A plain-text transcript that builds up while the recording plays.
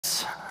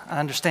I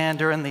understand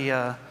during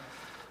the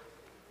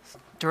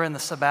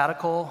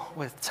sabbatical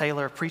with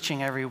Taylor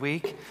preaching every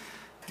week,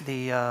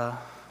 there'd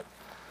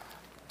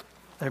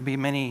be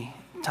many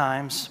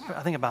times,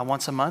 I think about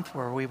once a month,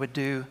 where we would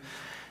do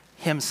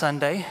Hymn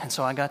Sunday, and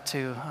so I'm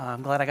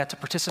glad I got to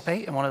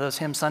participate in one of those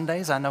Hymn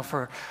Sundays. I know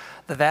for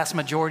the vast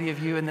majority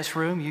of you in this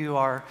room, you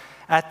are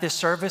at this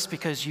service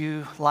because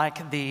you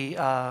like the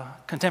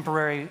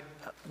contemporary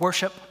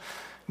worship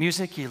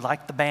music, you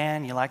like the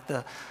band, you like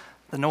the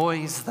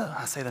noise,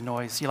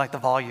 you like the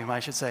volume, I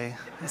should say.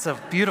 It's a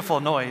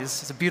beautiful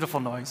noise,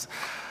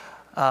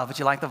 but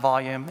you like the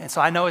volume. And so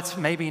I know it's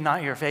maybe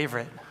not your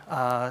favorite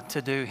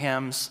to do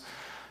hymns,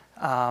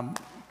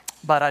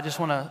 but I just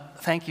want to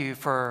thank you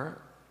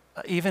for,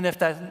 even if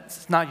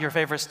that's not your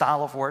favorite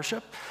style of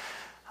worship,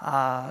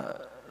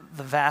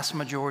 the vast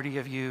majority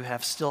of you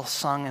have still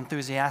sung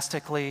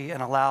enthusiastically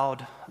and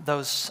allowed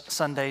those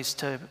Sundays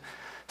to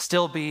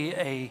still be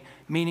a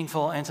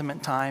meaningful,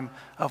 intimate time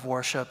of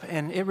worship.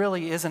 And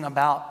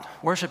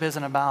worship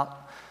isn't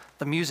about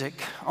the music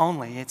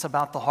only. It's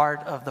about the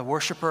heart of the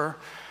worshiper.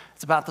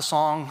 It's about the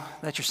song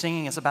that you're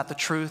singing. It's about the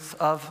truth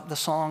of the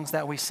songs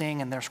that we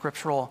sing and their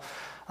scriptural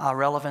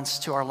relevance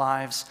to our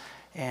lives.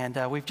 And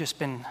we've just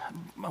been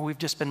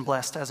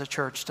blessed as a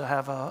church to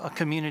have a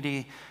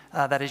community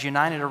that is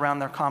united around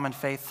their common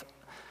faith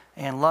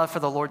and love for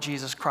the Lord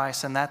Jesus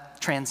Christ, and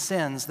that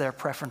transcends their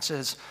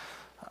preferences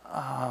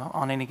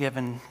on any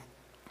given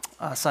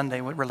Sunday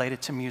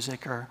related to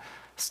music or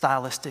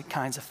stylistic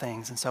kinds of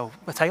things. And so,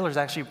 but Taylor's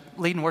actually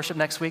leading worship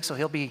next week, so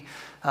he'll be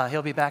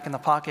back in the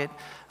pocket.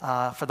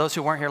 For those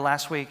who weren't here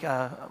last week,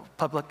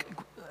 public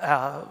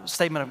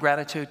statement of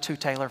gratitude to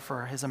Taylor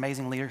for his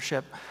amazing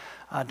leadership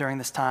during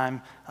this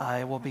time.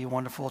 It will be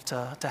wonderful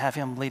to have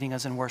him leading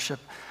us in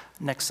worship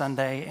next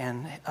Sunday,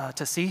 and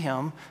to see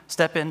him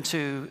step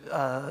into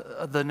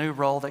the new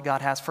role that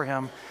God has for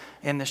him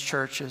in this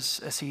church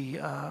as he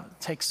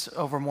takes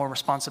over more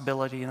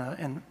responsibility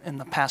in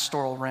the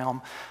pastoral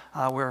realm.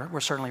 We're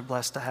certainly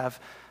blessed to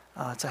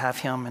have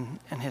him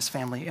and his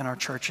family in our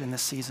church in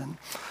this season.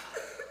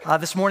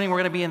 This morning we're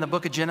going to be in the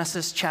book of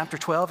Genesis chapter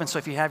 12, and so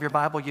if you have your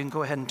Bible, you can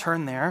go ahead and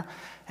turn there.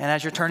 And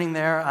as you're turning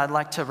there, I'd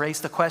like to raise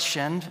the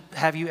question,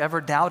 have you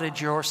ever doubted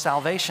your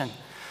salvation?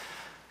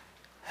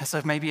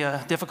 It's maybe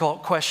a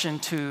difficult question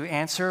to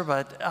answer,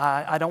 but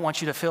I don't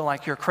want you to feel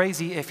like you're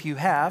crazy if you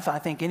have. I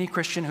think any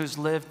Christian who's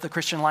lived the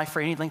Christian life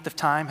for any length of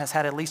time has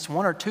had at least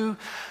one or two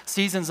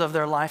seasons of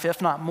their life,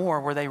 if not more,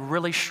 where they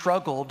really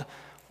struggled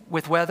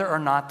with whether or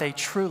not they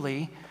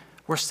truly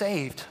were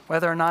saved.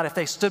 Whether or not if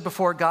they stood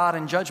before God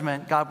in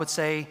judgment, God would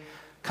say,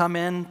 "Come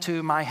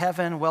into my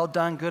heaven, well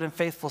done, good and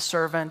faithful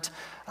servant.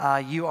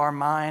 You are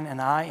mine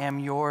and I am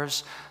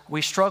yours."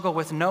 We struggle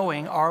with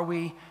knowing, are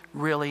we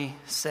really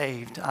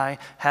saved? I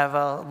have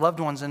loved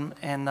ones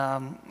in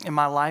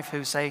my life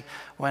who say,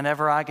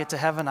 whenever I get to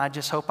heaven, I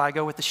just hope I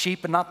go with the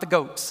sheep and not the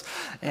goats.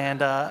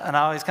 And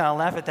I always kind of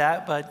laugh at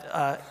that,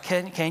 but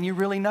can you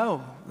really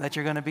know that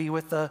you're going to be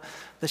with the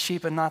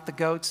sheep and not the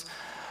goats?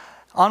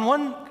 On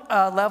one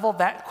level,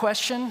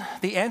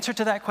 the answer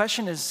to that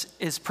question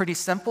is pretty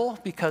simple,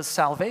 because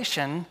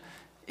salvation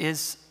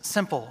is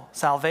simple.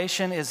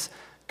 Salvation is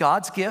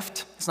God's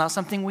gift. It's not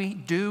something we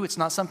do. It's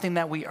not something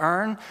that we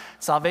earn.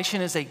 Salvation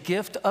is a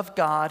gift of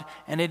God,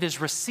 and it is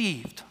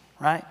received,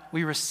 right?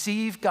 We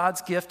receive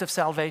God's gift of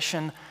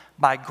salvation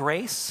by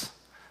grace,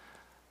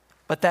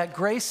 but that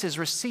grace is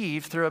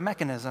received through a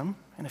mechanism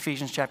in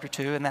Ephesians chapter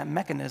 2, and that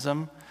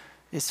mechanism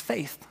is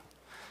faith.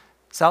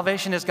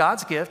 Salvation is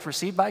God's gift,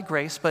 received by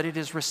grace, but it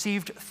is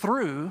received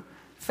through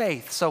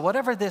faith. So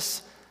whatever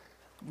this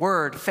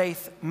word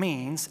faith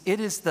means,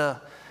 it is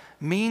the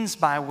means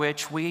by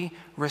which we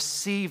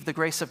receive the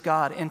grace of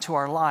God into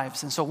our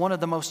lives. And so one of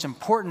the most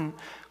important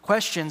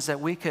questions that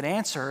we could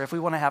answer if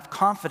we want to have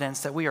confidence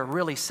that we are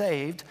really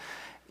saved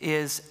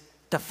is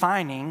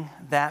defining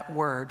that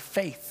word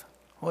faith.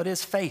 What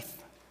is faith?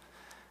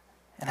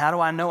 And how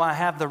do I know I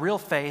have the real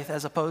faith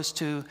as opposed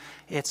to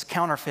its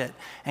counterfeit?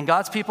 And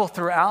God's people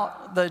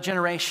throughout the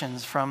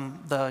generations,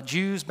 from the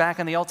Jews back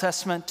in the Old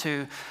Testament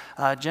to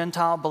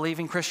Gentile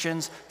believing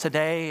Christians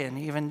today, and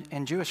even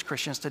in Jewish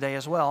Christians today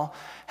as well,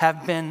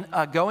 have been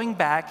going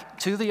back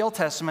to the Old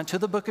Testament, to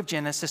the book of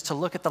Genesis, to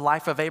look at the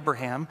life of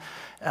Abraham.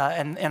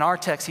 And in our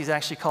text, he's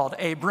actually called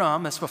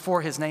Abram. That's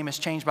before his name is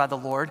changed by the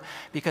Lord,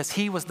 because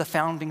he was the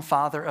founding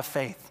father of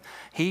faith.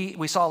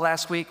 We saw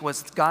last week,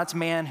 was God's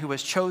man who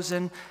was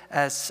chosen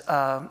as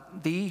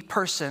the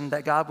person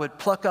that God would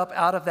pluck up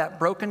out of that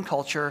broken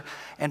culture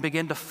and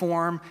begin to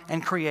form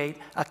and create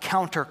a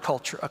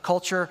counterculture, a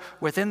culture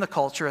within the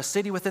culture, a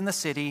city within the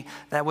city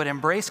that would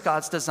embrace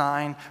God's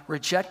design,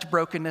 reject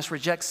brokenness,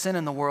 reject sin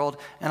in the world,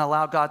 and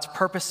allow God's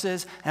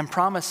purposes and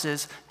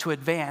promises to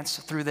advance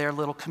through their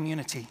little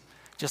community.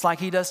 Just like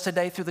he does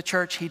today through the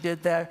church, he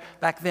did that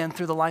back then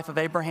through the life of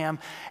Abraham.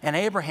 And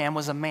Abraham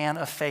was a man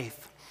of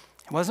faith.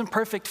 It wasn't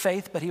perfect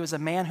faith, but he was a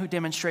man who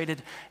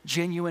demonstrated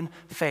genuine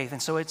faith.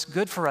 And so it's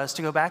good for us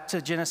to go back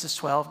to Genesis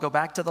 12, go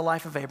back to the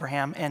life of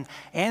Abraham, and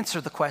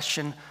answer the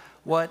question,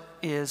 what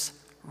is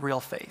real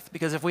faith?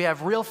 Because if we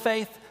have real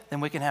faith, then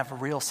we can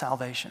have real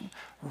salvation,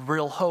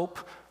 real hope,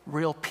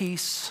 real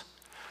peace,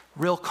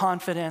 real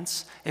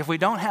confidence. If we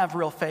don't have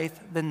real faith,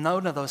 then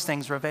none of those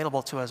things are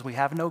available to us. We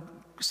have no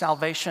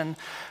salvation,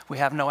 we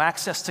have no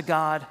access to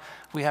God,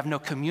 we have no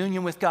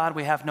communion with God,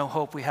 we have no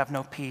hope, we have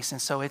no peace.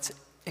 And so it's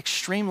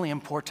extremely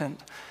important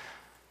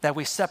that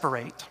we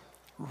separate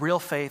real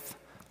faith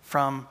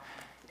from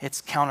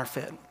its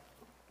counterfeit.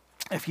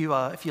 If you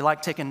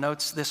like taking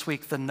notes this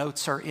week, the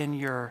notes are in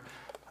your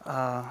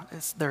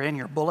they're in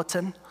your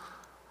bulletin.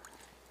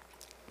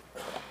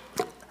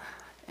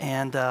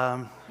 And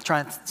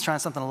trying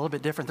something a little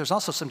bit different. There's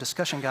also some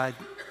discussion guide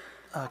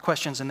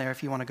questions in there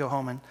if you want to go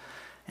home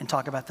and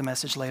talk about the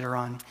message later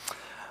on.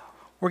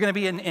 We're going to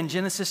be in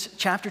Genesis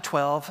chapter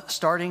 12,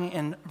 starting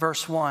in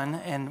verse 1,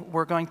 and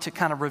we're going to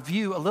kind of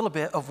review a little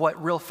bit of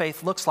what real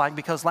faith looks like,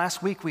 because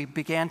last week we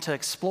began to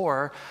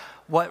explore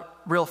what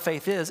real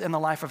faith is in the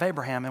life of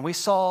Abraham. And we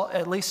saw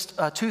at least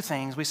two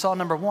things. We saw,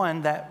 number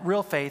one, that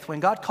real faith,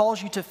 when God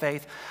calls you to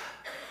faith,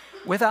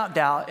 without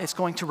doubt, it's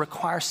going to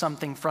require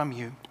something from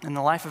you. In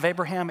the life of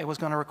Abraham, it was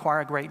going to require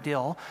a great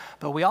deal.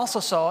 But we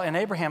also saw in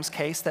Abraham's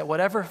case that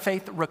whatever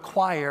faith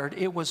required,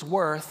 it was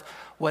worth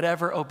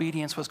whatever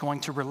obedience was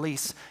going to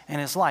release in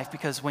his life.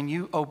 Because when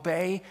you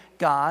obey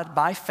God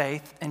by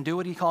faith and do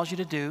what he calls you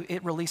to do,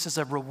 it releases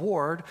a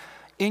reward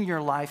in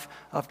your life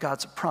of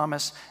God's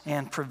promise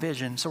and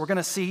provision. So we're going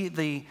to see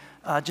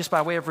just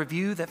by way of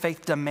review, that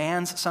faith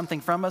demands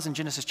something from us. In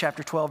Genesis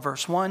chapter 12,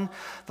 verse 1,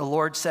 the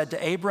Lord said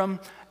to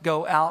Abram,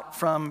 go out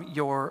from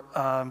your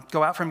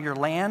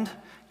land,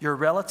 your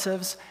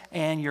relatives,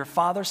 and your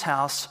father's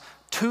house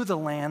to the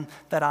land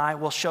that I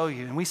will show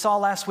you. And we saw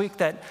last week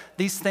that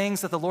these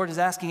things that the Lord is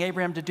asking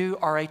Abraham to do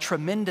are a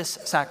tremendous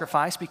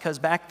sacrifice, because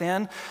back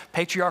then,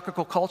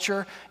 patriarchal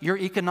culture, your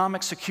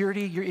economic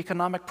security, your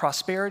economic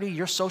prosperity,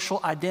 your social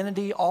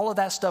identity, all of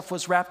that stuff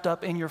was wrapped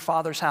up in your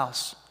father's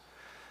house.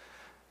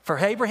 For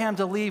Abraham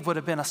to leave would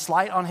have been a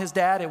slight on his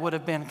dad. It would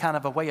have been kind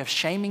of a way of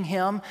shaming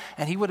him,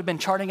 and he would have been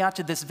charting out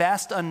to this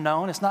vast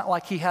unknown. It's not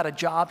like he had a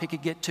job he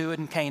could get to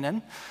in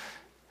Canaan.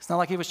 It's not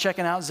like he was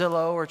checking out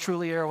Zillow or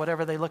Trulia or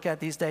whatever they look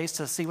at these days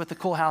to see what the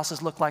cool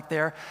houses look like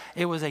there.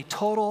 It was a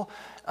total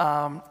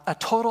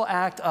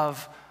act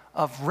of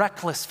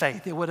reckless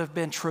faith. It would have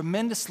been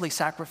tremendously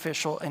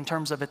sacrificial in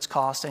terms of its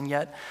cost, and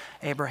yet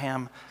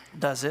Abraham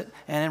does it.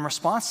 And in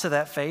response to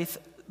that faith,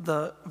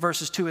 the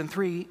verses 2 and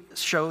 3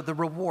 show the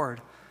reward.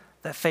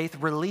 That faith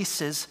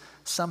releases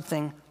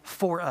something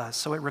for us.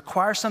 So it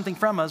requires something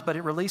from us, but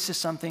it releases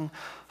something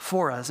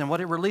for us. And what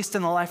it released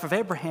in the life of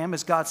Abraham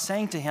is God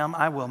saying to him,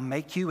 I will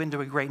make you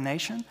into a great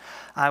nation.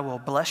 I will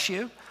bless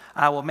you.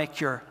 I will make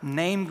your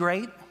name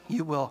great.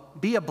 You will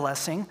be a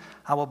blessing.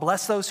 I will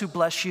bless those who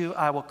bless you.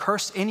 I will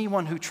curse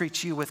anyone who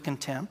treats you with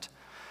contempt.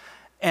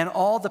 And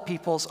all the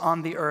peoples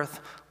on the earth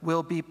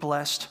will be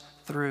blessed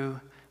through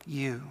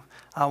you.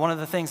 One of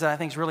the things that I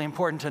think is really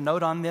important to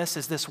note on this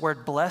is this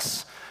word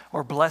bless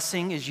or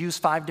blessing is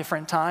used 5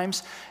 different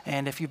times.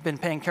 And if you've been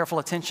paying careful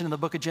attention in the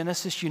book of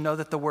Genesis, you know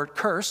that the word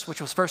curse, which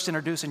was first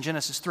introduced in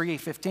Genesis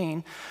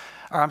 3:15,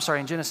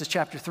 in Genesis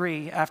chapter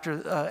 3,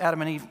 after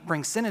Adam and Eve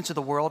bring sin into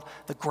the world,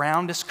 the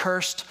ground is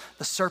cursed,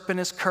 the serpent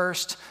is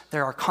cursed.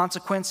 There are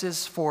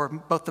consequences for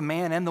both the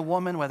man and the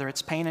woman, whether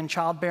it's pain in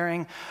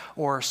childbearing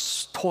or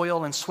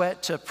toil and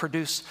sweat to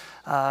produce,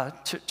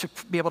 to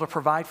be able to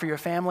provide for your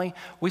family.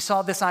 We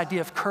saw this idea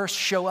of curse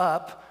show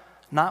up,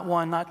 not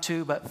 1, not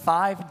 2, but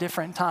 5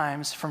 different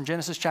times from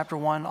Genesis chapter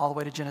 1 all the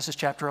way to Genesis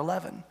chapter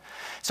 11.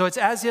 So it's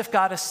as if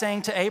God is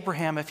saying to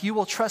Abraham, if you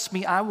will trust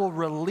me, I will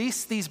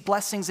release these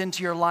blessings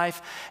into your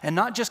life, and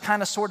not just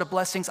kind of sort of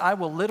blessings. I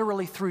will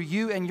literally, through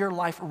you and your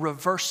life,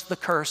 reverse the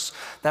curse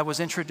that was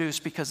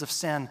introduced because of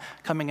sin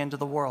coming into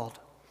the world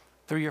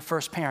through your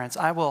first parents.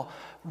 I will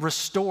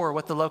restore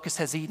what the locust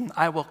has eaten.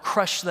 I will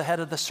crush the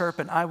head of the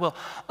serpent. I will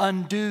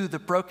undo the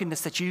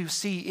brokenness that you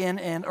see in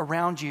and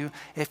around you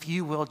if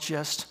you will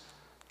just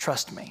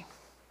trust me.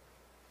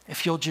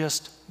 If you'll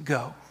just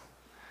go.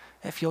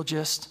 If you'll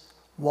just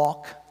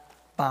walk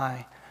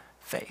by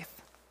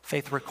faith.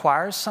 Faith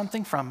requires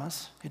something from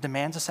us. It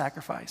demands a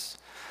sacrifice.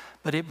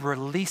 But it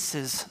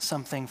releases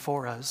something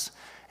for us.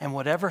 And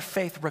whatever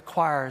faith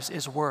requires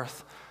is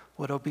worth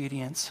what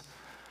obedience,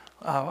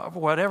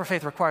 whatever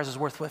faith requires is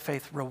worth what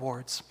faith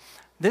rewards.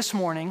 This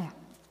morning,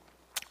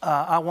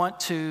 I want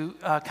to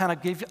kind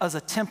of give us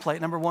a template,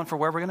 number one, for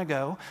where we're going to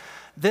go.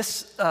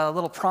 This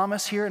little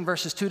promise here in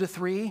verses 2 to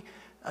 3,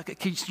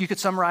 you could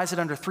summarize it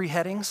under 3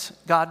 headings.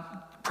 God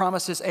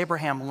promises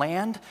Abraham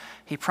land,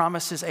 he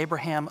promises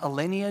Abraham a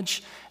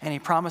lineage, and he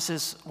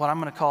promises what I'm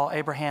going to call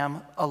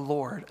Abraham a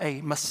Lord, a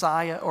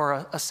Messiah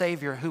or a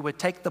Savior who would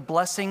take the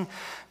blessing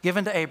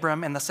given to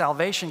Abram and the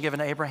salvation given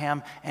to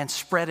Abraham and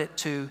spread it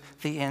to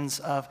the ends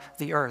of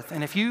the earth.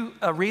 And if you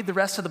read the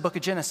rest of the book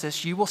of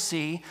Genesis, you will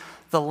see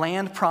the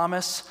land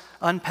promise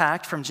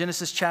unpacked from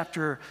Genesis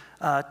chapter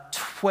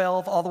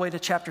 12 all the way to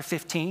chapter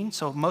 15.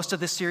 So most of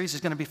this series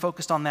is going to be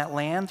focused on that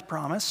land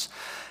promise.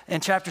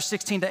 In chapter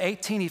 16 to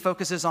 18, he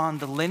focuses on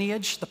the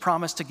lineage, the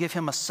promise to give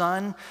him a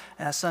son.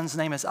 And his son's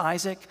name is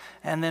Isaac.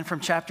 And then from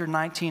chapter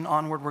 19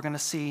 onward, we're going to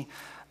see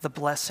the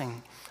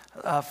blessing.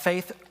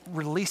 Faith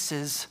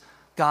releases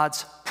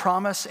God's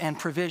promise and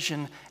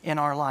provision in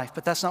our life.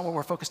 But that's not what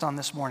we're focused on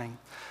this morning.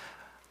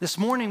 This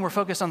morning, we're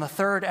focused on the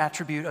third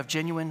attribute of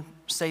genuine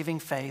saving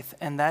faith,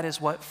 and that is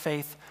what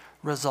faith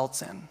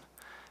results in.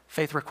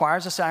 Faith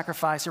requires a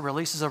sacrifice, it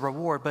releases a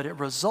reward, but it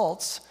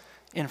results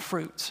in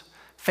fruit.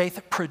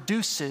 Faith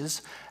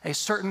produces a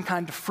certain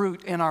kind of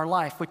fruit in our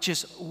life, which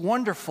is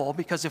wonderful,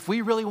 because if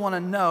we really want to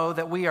know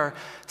that we are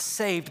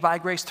saved by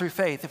grace through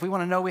faith, if we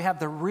want to know we have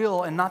the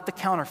real and not the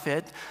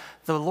counterfeit,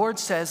 the Lord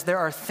says there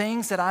are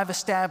things that I've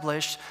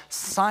established,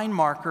 sign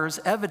markers,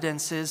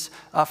 evidences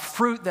of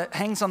fruit that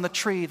hangs on the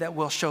tree that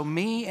will show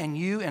me and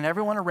you and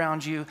everyone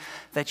around you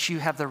that you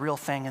have the real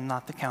thing and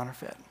not the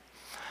counterfeit.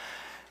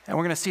 And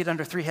we're going to see it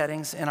under three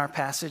headings in our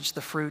passage: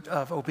 the fruit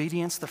of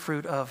obedience, the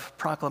fruit of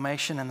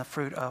proclamation, and the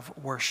fruit of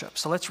worship.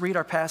 So let's read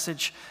our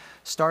passage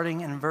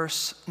starting in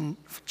verse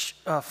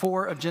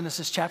 4 of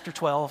Genesis chapter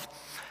 12.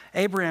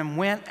 Abraham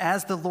went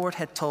as the Lord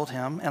had told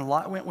him, and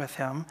Lot went with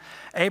him.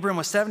 Abraham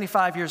was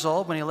 75 years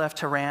old when he left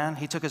Haran.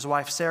 He took his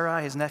wife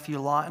Sarai, his nephew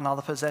Lot, and all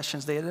the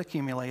possessions they had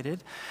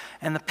accumulated,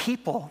 and the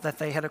people that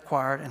they had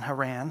acquired in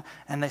Haran,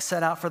 and they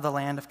set out for the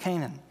land of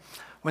Canaan.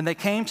 When they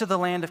came to the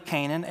land of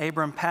Canaan,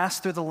 Abram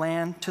passed through the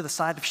land to the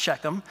side of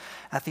Shechem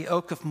at the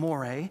oak of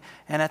Moreh,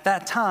 and at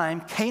that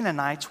time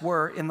Canaanites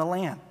were in the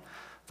land.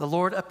 The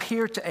Lord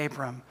appeared to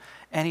Abram,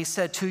 and he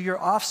said, "To your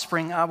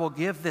offspring I will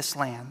give this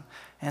land."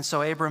 And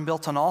so Abram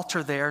built an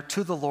altar there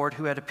to the Lord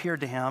who had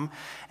appeared to him,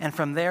 and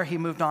from there he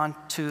moved on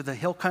to the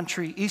hill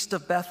country east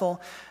of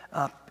Bethel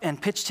and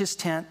pitched his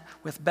tent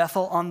with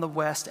Bethel on the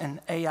west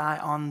and Ai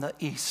on the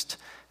east.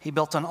 He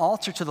built an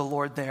altar to the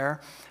Lord there,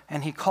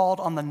 and he called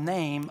on the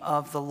name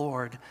of the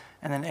Lord.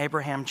 And then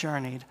Abraham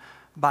journeyed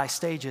by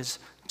stages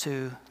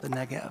to the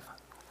Negev.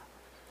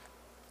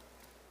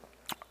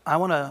 I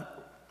want to,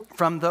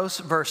 from those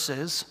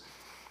verses,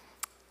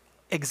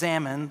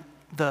 examine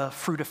the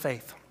fruit of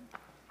faith.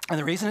 And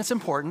the reason it's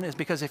important is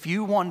because if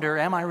you wonder,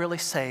 am I really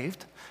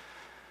saved?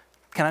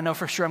 Can I know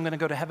for sure I'm going to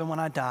go to heaven when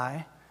I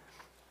die?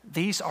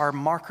 These are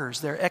markers.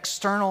 They're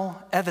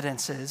external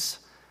evidences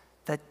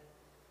that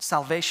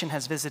salvation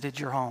has visited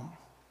your home,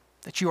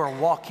 that you are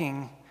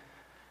walking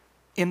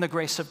in the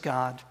grace of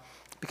God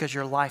because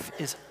your life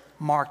is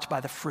marked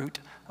by the fruit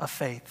of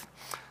faith.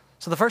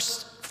 So the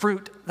first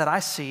fruit that I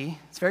see,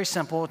 it's very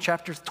simple,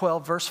 chapter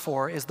 12, verse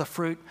 4, is the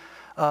fruit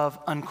of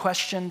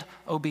unquestioned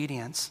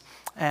obedience.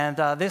 And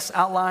this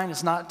outline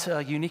is not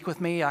unique with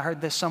me. I heard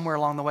this somewhere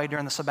along the way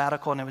during the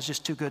sabbatical, and it was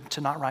just too good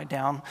to not write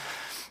down.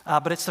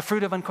 But it's the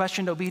fruit of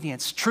unquestioned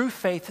obedience. True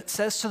faith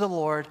says to the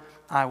Lord,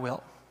 I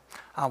will.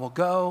 I will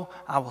go,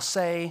 I will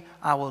say,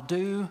 I will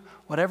do.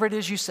 Whatever it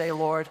is you say,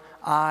 Lord,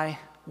 I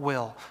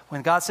will.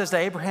 When God says to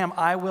Abraham,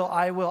 I will,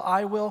 I will,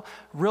 I will,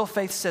 real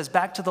faith says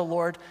back to the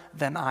Lord,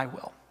 then I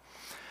will.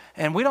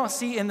 And we don't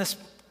see in this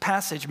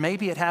passage,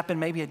 maybe it happened,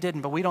 maybe it didn't,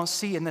 but we don't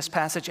see in this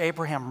passage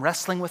Abraham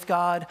wrestling with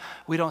God.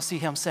 We don't see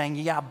him saying,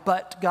 yeah,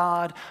 but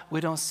God.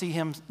 We don't see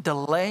him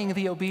delaying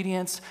the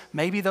obedience.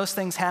 Maybe those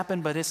things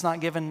happen, but it's not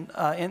given,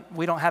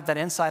 we don't have that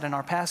insight in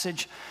our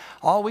passage.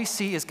 All we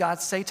see is God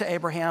say to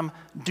Abraham,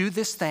 do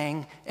this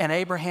thing, and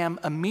Abraham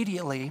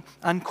immediately,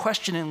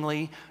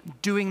 unquestioningly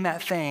doing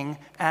that thing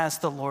as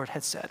the Lord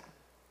had said.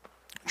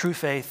 True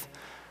faith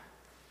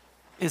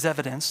is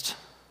evidenced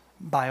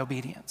by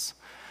obedience.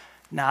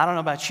 Now, I don't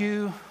know about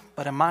you,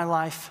 but in my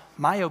life,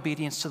 my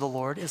obedience to the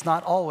Lord is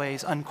not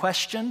always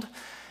unquestioned,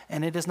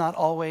 and it is not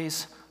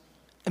always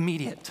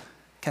immediate.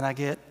 Can I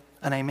get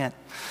an amen?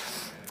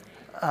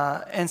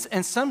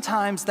 And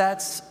sometimes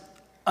that's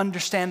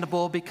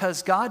understandable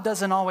because God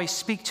doesn't always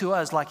speak to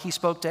us like he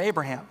spoke to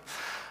Abraham.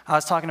 I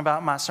was talking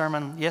about my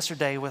sermon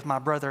yesterday with my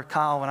brother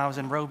Kyle when I was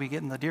in Roby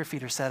getting the deer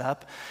feeder set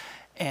up.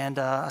 And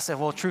I said,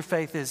 well, true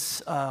faith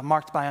is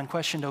marked by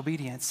unquestioned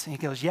obedience. And he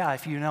goes, yeah,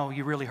 if you know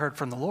you really heard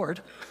from the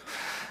Lord.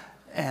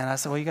 And I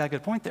said, well, you got a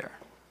good point there.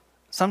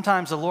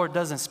 Sometimes the Lord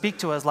doesn't speak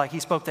to us like he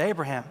spoke to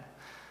Abraham.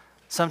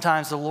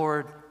 Sometimes the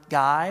Lord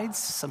guides.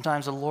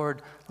 Sometimes the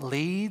Lord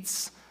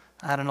leads.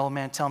 I had an old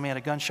man tell me at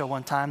a gun show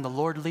one time, the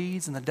Lord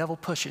leads and the devil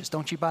pushes.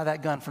 Don't you buy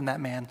that gun from that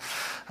man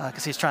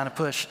because he's trying to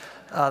push.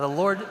 The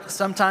Lord,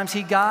 sometimes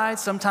he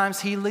guides, sometimes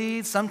he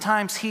leads,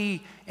 sometimes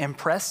he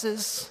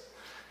impresses.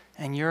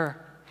 And you're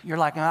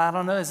like, I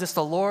don't know, is this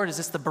the Lord? Is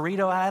this the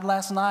burrito I had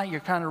last night? You're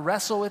trying to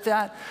wrestle with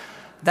that.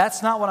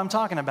 That's not what I'm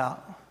talking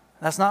about.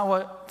 That's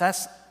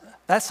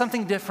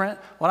something different.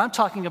 What I'm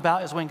talking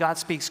about is when God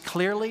speaks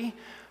clearly,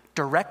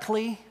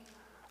 directly,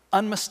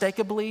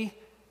 unmistakably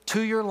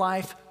to your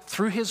life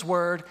through his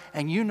word,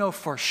 and you know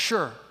for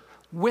sure,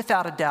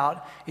 without a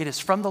doubt, it is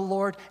from the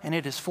Lord and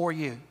it is for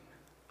you.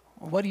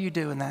 What do you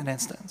do in that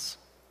instance?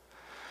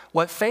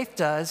 What faith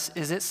does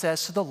is it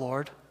says to the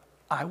Lord,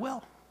 I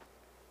will.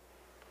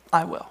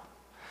 I will.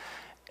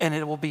 And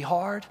it will be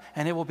hard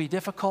and it will be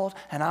difficult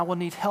and I will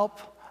need help.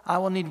 I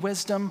will need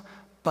wisdom,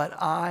 but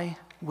I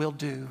will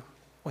do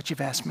what you've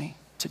asked me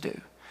to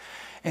do.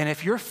 And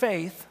if your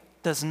faith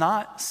does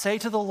not say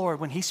to the Lord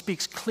when he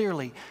speaks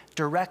clearly,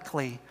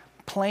 directly,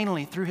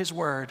 plainly through his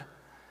word,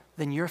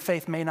 then your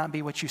faith may not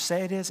be what you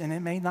say it is, and it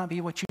may not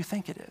be what you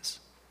think it is.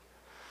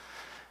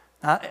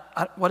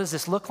 What does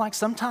this look like?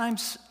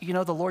 Sometimes,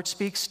 the Lord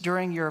speaks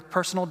during your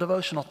personal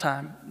devotional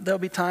time. There'll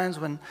be times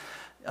when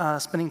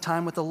spending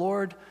time with the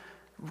Lord,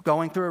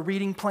 going through a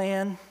reading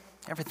plan,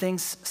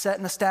 everything's set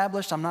and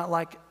established. I'm not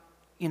like,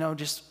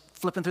 just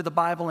flipping through the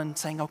Bible and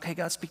saying, okay,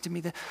 God, speak to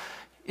me.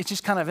 It's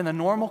just kind of in the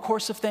normal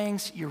course of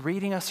things. You're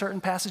reading a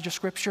certain passage of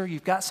Scripture.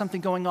 You've got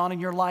something going on in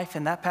your life,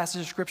 and that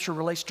passage of Scripture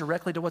relates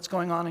directly to what's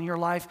going on in your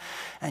life.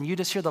 And you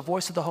just hear the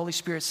voice of the Holy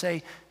Spirit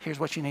say, here's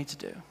what you need to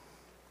do.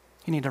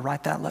 You need to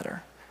write that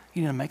letter.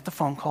 You need to make the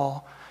phone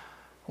call.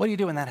 What do you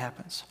do when that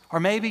happens? Or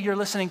maybe you're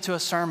listening to a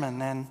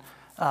sermon, and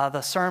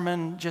the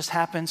sermon just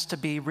happens to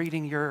be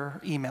reading your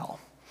email.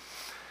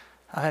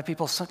 I've had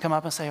people come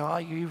up and say, well,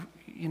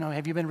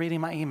 have you been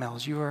reading my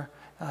emails?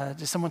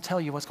 Did someone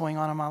tell you what's going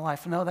on in my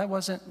life? No, that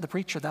wasn't the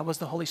preacher. That was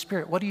the Holy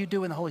Spirit. What do you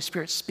do when the Holy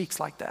Spirit speaks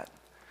like that?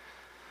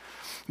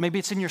 Maybe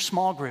it's in your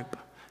small group.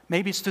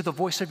 Maybe it's through the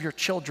voice of your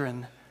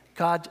children.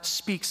 God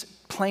speaks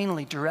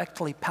plainly,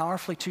 directly,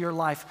 powerfully to your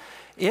life.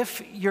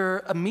 If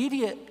your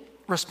immediate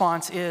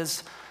response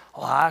is,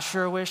 well, I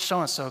sure wish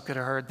so-and-so could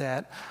have heard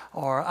that,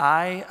 or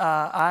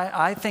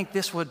I think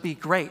this would be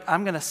great.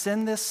 I'm going to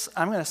send this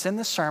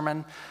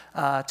sermon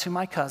to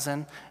my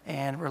cousin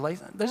and relate.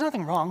 There's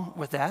nothing wrong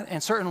with that,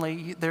 and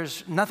certainly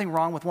there's nothing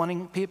wrong with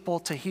wanting people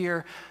to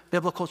hear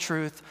biblical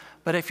truth.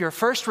 But if your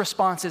first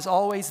response is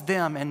always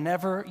them and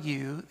never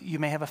you, you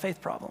may have a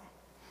faith problem.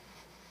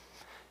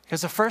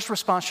 Because the first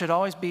response should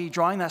always be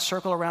drawing that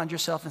circle around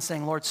yourself and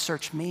saying, Lord,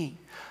 search me,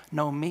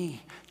 know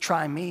me,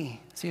 try me.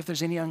 See if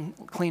there's any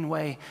unclean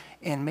way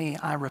in me.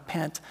 I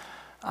repent.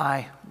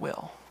 I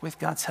will. With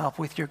God's help,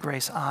 with your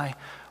grace, I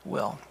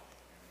will.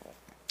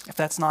 If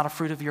that's not a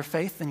fruit of your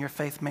faith, then your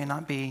faith may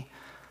not be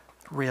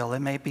real. It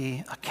may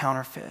be a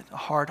counterfeit, a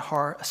hard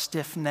heart, a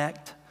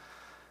stiff-necked.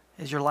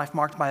 Is your life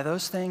marked by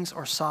those things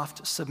or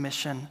soft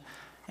submission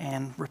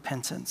and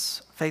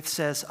repentance? Faith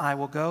says, I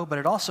will go, but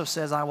it also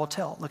says, I will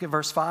tell. Look at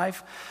verse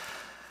 5.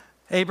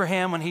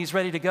 Abraham, when he's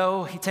ready to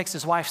go, he takes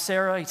his wife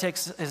Sarah, he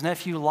takes his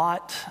nephew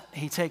Lot,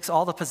 he takes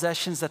all the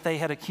possessions that they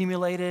had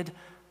accumulated.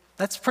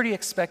 That's pretty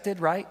expected,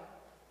 right?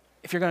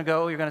 If you're going to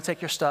go, you're going to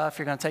take your stuff,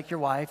 you're going to take your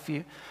wife,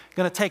 you're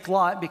going to take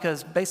Lot,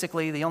 because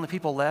basically the only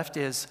people left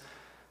is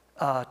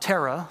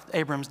Terah,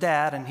 Abram's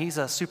dad, and he's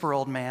a super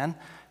old man.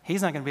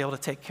 He's not going to be able to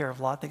take care of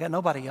Lot. They got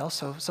nobody else,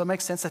 so it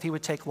makes sense that he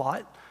would take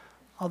Lot,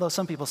 although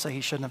some people say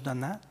he shouldn't have done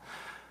that.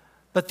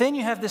 But then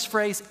you have this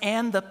phrase,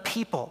 and the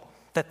people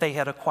that they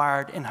had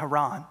acquired in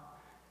Haran.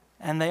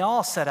 And they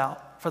all set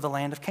out for the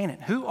land of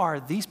Canaan. Who are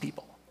these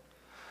people?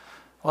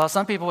 Well,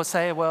 some people would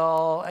say,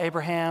 well,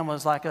 Abraham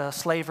was like a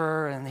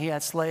slaver and he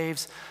had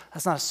slaves.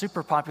 That's not a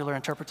super popular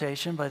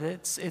interpretation, but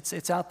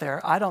it's out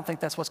there. I don't think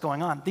that's what's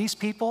going on. These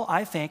people,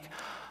 I think,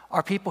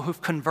 are people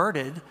who've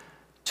converted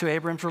to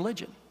Abraham's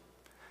religion.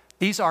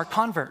 These are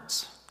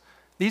converts.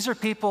 These are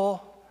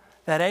people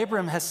that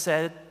Abram has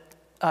said,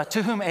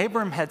 to whom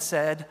Abram had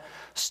said,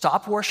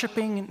 stop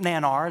worshiping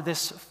Nanar,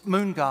 this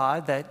moon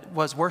god that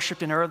was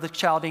worshipped in Ur of the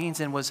Chaldeans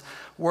and was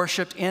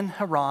worshipped in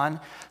Haran.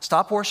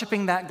 Stop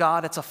worshiping that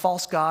god. It's a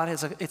false god.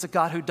 It's a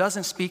God who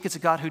doesn't speak. It's a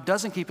God who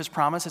doesn't keep his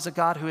promise. It's a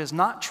God who is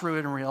not true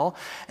and real.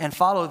 And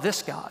follow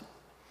this God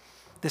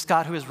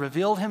who has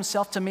revealed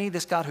himself to me,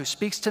 this God who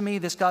speaks to me,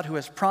 this God who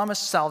has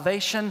promised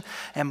salvation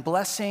and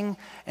blessing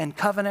and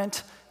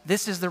covenant.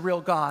 This is the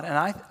real God. And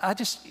I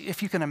just,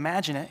 if you can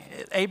imagine it,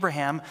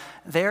 Abraham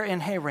there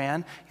in Haran,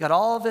 you got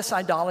all of this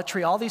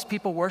idolatry, all these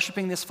people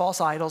worshiping these false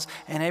idols,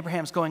 and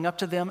Abraham's going up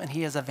to them and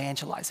he is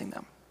evangelizing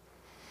them.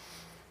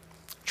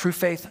 True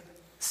faith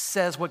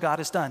says what God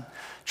has done.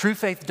 True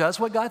faith does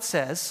what God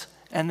says,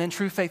 and then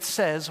true faith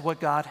says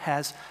what God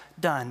has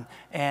done.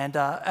 And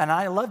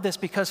I love this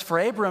because for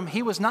Abram,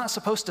 he was not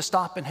supposed to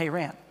stop in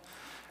Haran.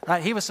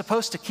 Right? He was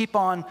supposed to keep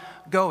on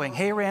going.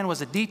 Haran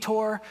was a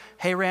detour.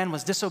 Haran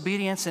was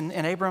disobedience in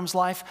Abram's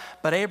life,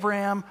 but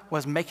Abraham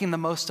was making the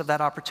most of that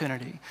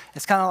opportunity.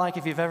 It's kind of like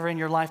if you've ever in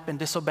your life been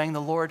disobeying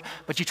the Lord,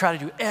 but you try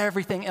to do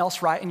everything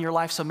else right in your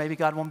life so maybe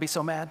God won't be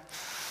so mad.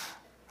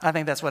 I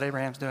think that's what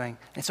Abraham's doing.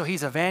 And so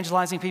he's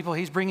evangelizing people.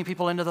 He's bringing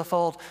people into the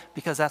fold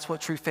because that's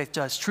what true faith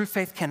does. True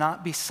faith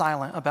cannot be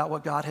silent about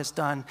what God has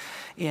done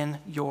in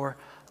your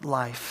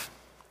life.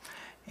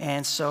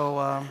 And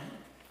so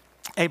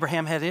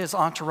Abraham had his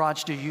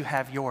entourage. Do you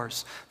have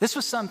yours? This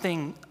was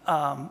something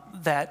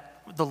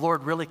that the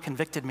Lord really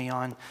convicted me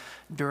on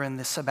during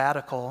the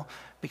sabbatical,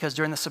 because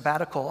during the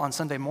sabbatical on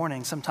Sunday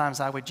morning, sometimes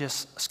I would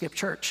just skip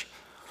church.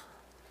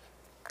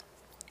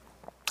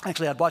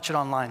 Actually, I'd watch it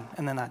online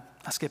and then I'd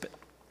skip it.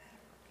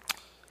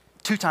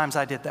 2 times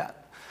I did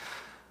that.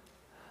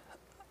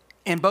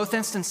 In both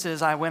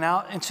instances, I went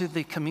out into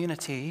the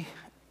community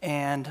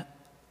and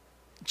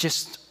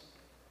just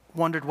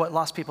wondered what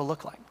lost people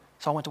look like.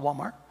 So I went to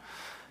Walmart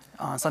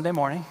on Sunday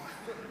morning,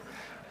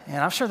 and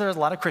I'm sure there's a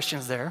lot of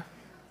Christians there,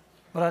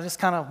 but I just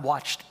kind of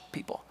watched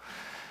people.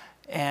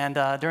 And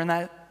during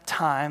that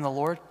time, the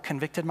Lord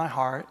convicted my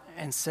heart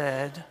and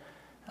said,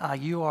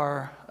 you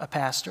are a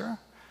pastor.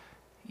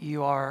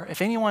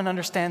 if anyone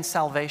understands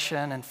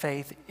salvation and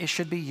faith, it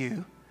should be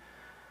you.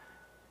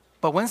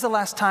 But when's the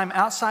last time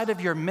outside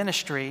of your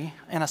ministry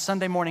in a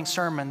Sunday morning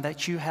sermon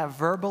that you have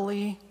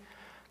verbally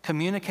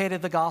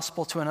communicated the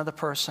gospel to another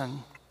person,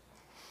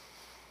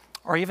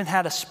 or even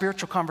had a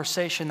spiritual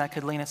conversation that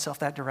could lean itself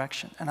that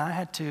direction? And I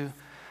had to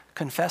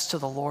confess to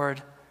the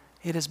Lord,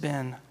 it has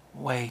been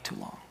way too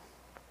long.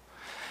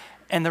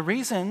 And the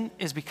reason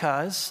is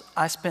because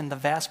I spend the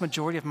vast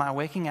majority of my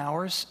waking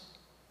hours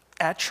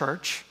at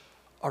church,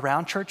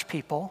 around church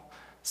people,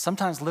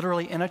 sometimes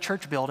literally in a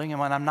church building. And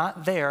when I'm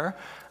not there,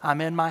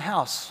 I'm in my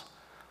house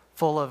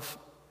I've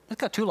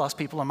got 2 lost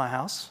people in my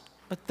house,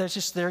 but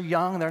they're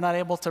young. They're not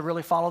able to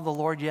really follow the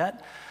Lord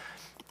yet.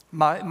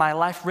 My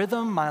life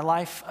rhythm, my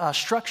life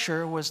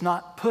structure was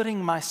not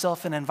putting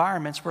myself in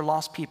environments where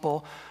lost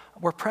people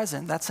were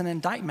present. That's an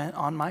indictment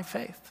on my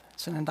faith.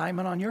 It's an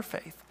indictment on your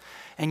faith.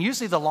 And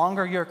usually the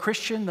longer you're a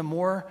Christian, the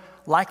more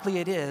likely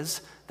it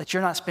is that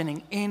you're not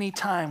spending any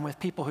time with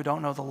people who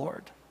don't know the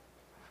Lord.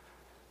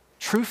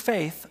 True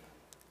faith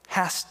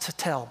has to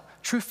tell.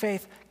 True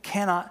faith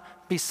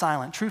cannot be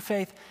silent. True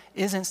faith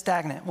isn't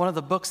stagnant. One of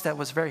the books that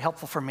was very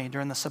helpful for me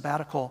during the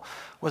sabbatical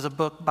was a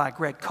book by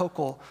Greg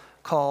Koukl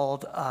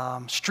called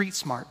Street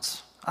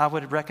Smarts. I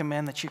would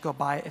recommend that you go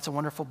buy it. It's a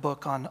wonderful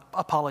book on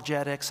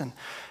apologetics and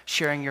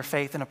sharing your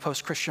faith in a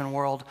post-Christian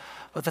world.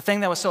 But the thing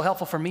that was so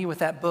helpful for me with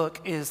that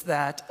book is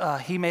that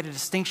he made a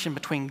distinction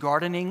between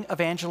gardening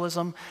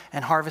evangelism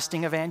and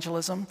harvesting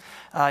evangelism.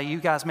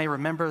 You guys may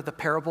remember the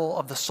parable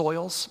of the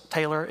soils.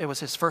 Taylor, it was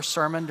his first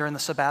sermon during the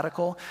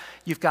sabbatical.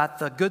 You've got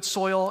the good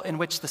soil in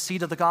which the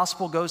seed of the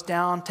gospel goes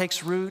down,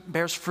 takes root,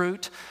 bears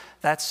fruit.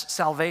 That's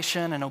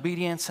salvation and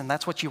obedience, and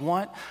that's what you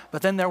want.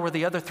 But then there were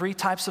the other 3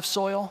 types of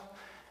soil.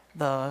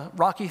 The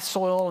rocky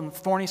soil and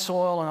thorny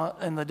soil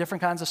and the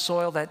different kinds of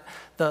soil that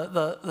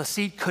the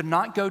seed could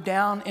not go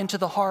down into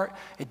the heart.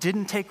 It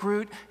didn't take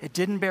root. It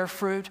didn't bear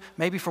fruit.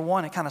 Maybe for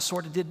one, it kind of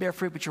sort of did bear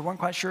fruit, but you weren't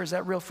quite sure, is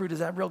that real fruit? Is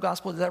that real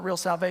gospel? Is that real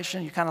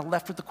salvation? You kind of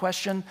left with the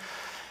question.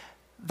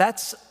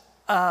 That's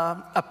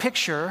a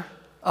picture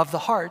of the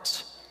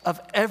hearts of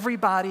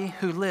everybody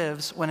who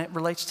lives when it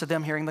relates to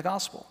them hearing the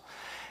gospel.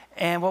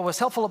 And what was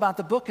helpful about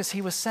the book is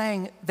he was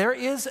saying there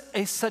is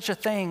such a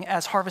thing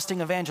as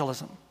harvesting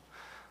evangelism,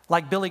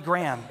 like Billy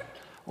Graham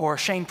or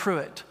Shane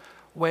Pruitt,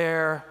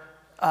 where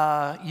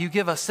you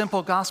give a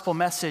simple gospel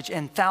message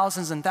and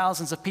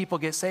thousands of people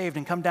get saved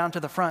and come down to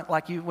the front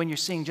like you when you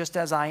sing Just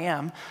As I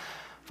Am.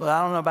 But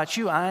I don't know about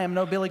you, I am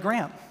no Billy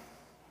Graham.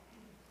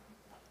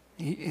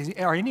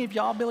 Are any of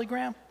y'all Billy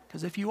Graham?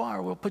 Because if you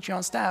are, we'll put you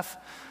on staff.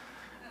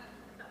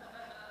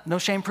 No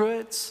Shane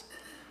Pruitts?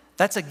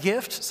 That's a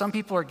gift. Some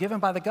people are given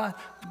by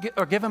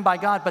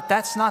God, but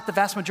that's not the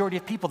vast majority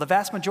of people. The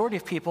vast majority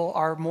of people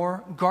are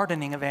more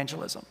gardening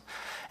evangelism.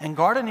 And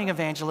gardening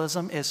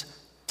evangelism is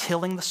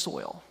tilling the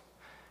soil.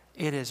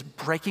 It is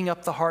breaking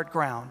up the hard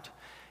ground.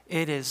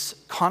 It is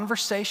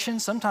conversation.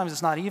 Sometimes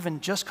it's not even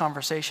just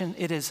conversation.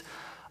 It is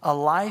a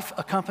life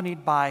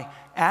accompanied by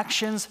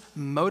actions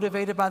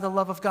motivated by the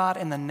love of God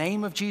in the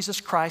name of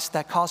Jesus Christ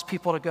that cause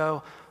people to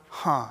go,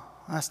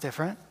 that's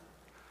different.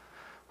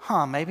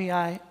 Maybe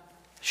I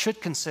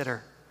should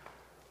consider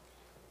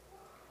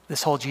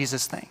this whole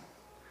Jesus thing.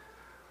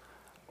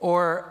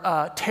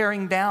 Or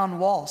tearing down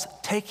walls,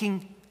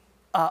 taking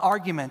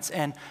arguments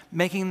and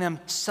making them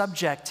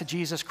subject to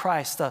Jesus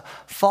Christ, the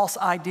false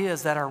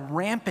ideas that are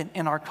rampant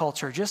in our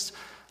culture. Just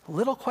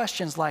little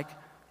questions like,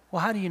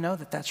 well, how do you know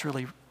that that's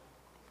really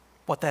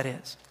what that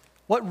is?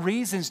 What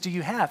reasons do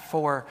you have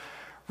for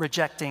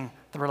rejecting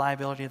the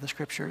reliability of the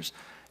scriptures?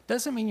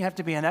 Doesn't mean you have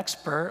to be an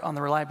expert on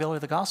the reliability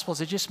of the Gospels.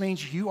 It just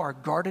means you are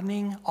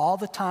gardening all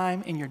the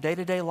time in your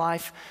day-to-day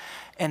life,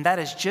 and that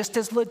is just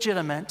as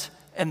legitimate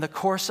in the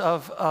course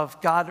of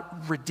God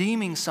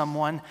redeeming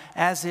someone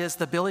as is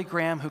the Billy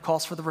Graham who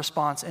calls for the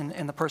response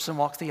and the person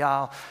walks the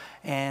aisle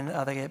and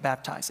they get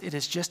baptized. It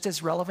is just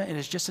as relevant. It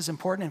is just as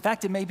important. In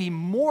fact, it may be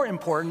more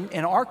important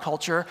in our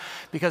culture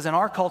because in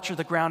our culture,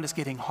 the ground is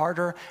getting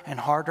harder and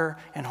harder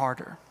and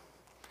harder.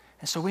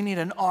 And so we need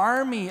an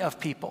army of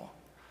people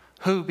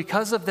who,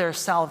 because of their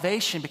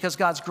salvation, because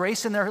God's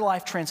grace in their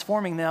life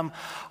transforming them,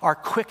 are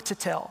quick to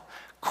tell,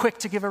 quick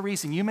to give a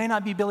reason. You may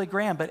not be Billy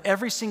Graham, but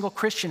every single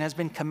Christian has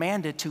been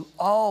commanded to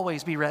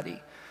always be ready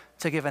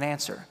to give an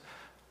answer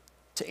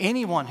to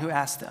anyone who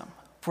asks them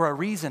for a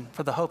reason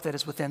for the hope that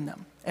is within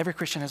them. Every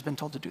Christian has been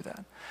told to do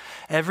that.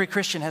 Every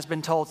Christian has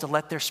been told to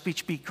let their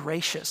speech be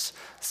gracious,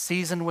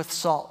 seasoned with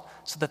salt,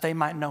 so that they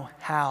might know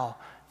how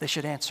they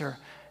should answer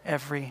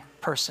every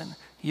person.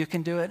 You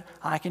can do it.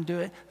 I can do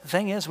it. The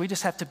thing is, we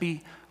just have to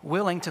be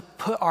willing to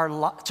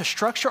to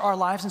structure our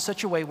lives in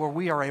such a way where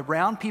we are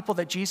around people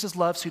that Jesus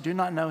loves who do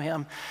not know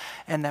him,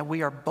 and that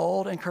we are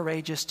bold and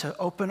courageous to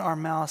open our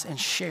mouths and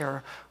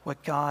share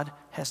what God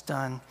has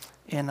done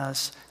in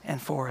us and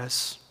for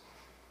us.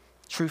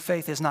 True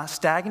faith is not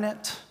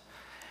stagnant,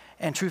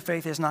 and true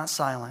faith is not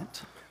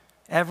silent.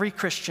 Every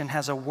Christian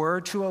has a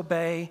word to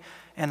obey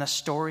and a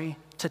story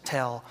to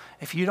tell.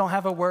 If you don't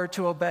have a word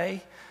to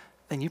obey,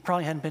 then you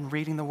probably hadn't been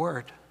reading the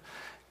word.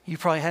 You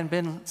probably hadn't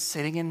been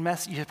sitting in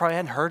you probably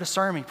hadn't heard a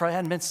sermon. You probably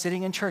hadn't been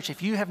sitting in church.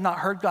 If you have not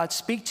heard God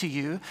speak to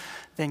you,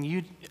 then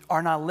you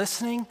are not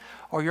listening,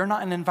 or you're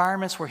not in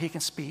environments where he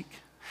can speak.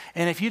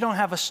 And if you don't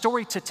have a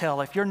story to tell,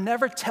 if you're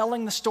never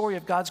telling the story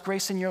of God's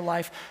grace in your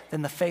life,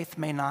 then the faith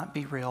may not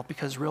be real,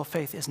 because real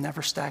faith is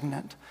never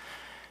stagnant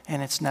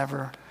and it's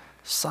never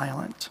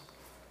silent.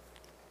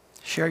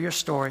 Share your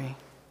story.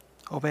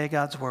 Obey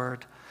God's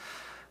word.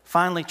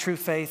 Finally, true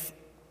faith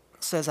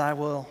says, I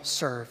will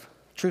serve.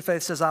 True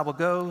faith says, I will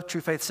go.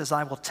 True faith says,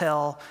 I will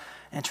tell.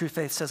 And true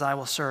faith says, I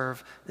will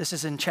serve. This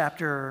is in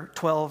chapter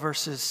 12,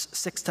 verses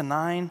 6 to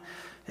 9.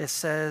 It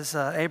says,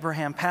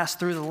 Abraham passed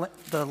through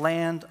the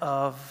land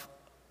to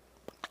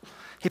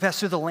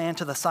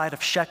the side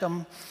of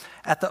Shechem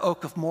at the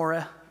oak of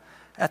Moreh.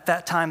 At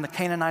that time, the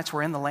Canaanites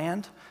were in the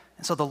land.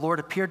 And so the Lord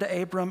appeared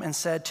to Abram and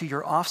said, to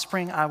your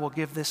offspring, I will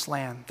give this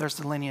land. There's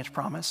the lineage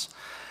promise.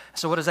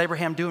 So what does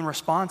Abraham do in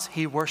response?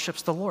 He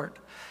worships the Lord.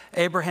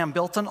 Abraham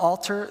built an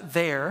altar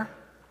there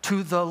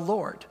to the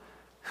Lord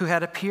who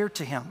had appeared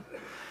to him.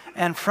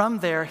 And from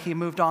there, he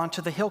moved on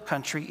to the hill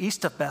country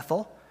east of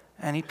Bethel,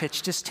 and he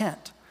pitched his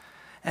tent.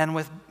 And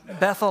with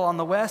Bethel on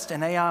the west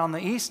and Ai on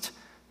the east,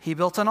 he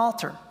built an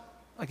altar.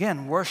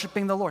 Again,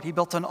 worshiping the Lord. He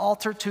built an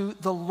altar to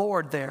the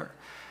Lord there.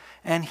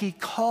 And he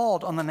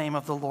called on the name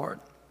of the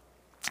Lord.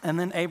 And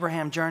then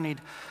Abraham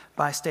journeyed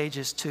by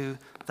stages to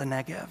the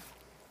Negev.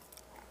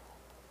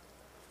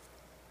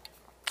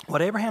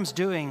 What Abraham's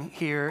doing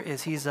here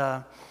is he's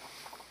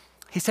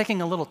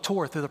taking a little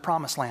tour through the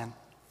promised land.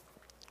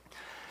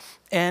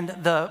 And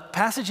the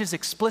passage is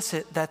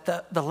explicit that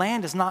the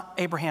land is not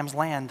Abraham's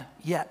land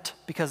yet,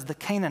 because the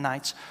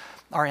Canaanites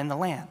are in the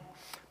land.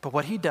 But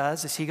what he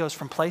does is he goes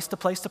from place to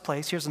place to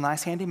place. Here's a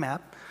nice handy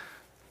map.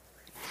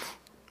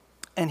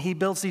 And he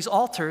builds these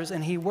altars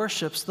and he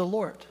worships the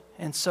Lord.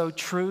 And so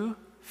true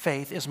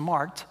faith is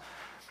marked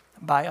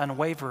by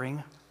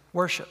unwavering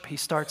worship. He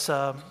starts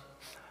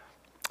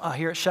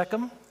here at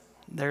Shechem.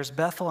 There's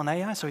Bethel and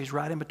Ai, so he's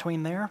right in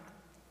between there.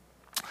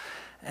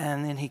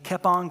 And then he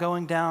kept on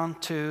going down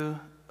to,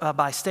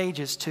 by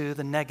stages, to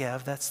the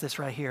Negev. That's this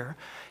right here.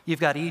 You've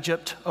got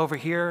Egypt over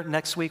here.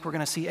 Next week we're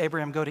going to see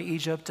Abraham go to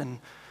Egypt and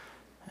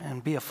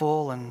be a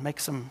fool and make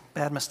some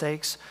bad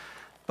mistakes.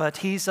 But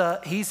he's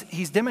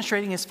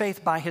demonstrating his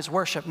faith by his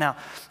worship. Now,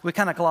 we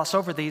kind of gloss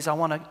over these. I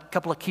want a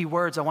couple of key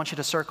words I want you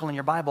to circle in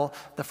your Bible.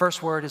 The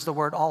first word is the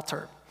word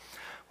altar.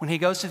 When he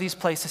goes to these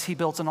places, he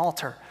builds an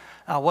altar.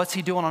 What's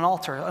he doing on an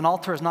altar? An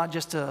altar is not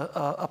just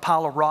a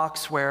pile of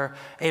rocks where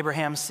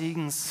Abraham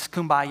sings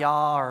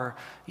Kumbaya or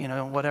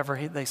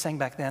whatever they sang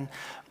back then.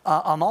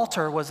 An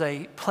altar was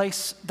a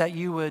place that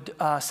you would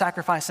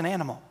sacrifice an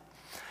animal.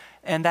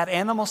 And that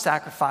animal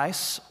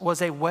sacrifice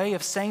was a way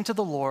of saying to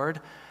the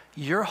Lord,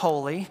 you're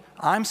holy,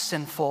 I'm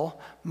sinful,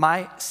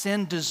 my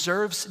sin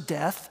deserves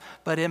death,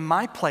 but in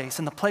my place,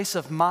 in the place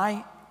of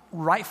my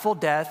rightful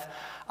death,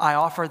 I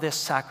offer this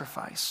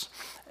sacrifice.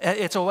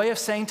 It's a way of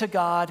saying to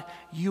God,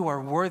 you are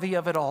worthy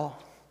of it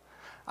all.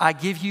 I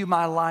give you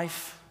my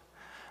life.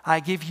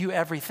 I give you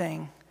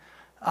everything.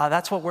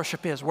 That's what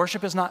worship is.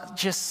 Worship is not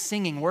just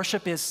singing.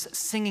 Worship is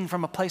singing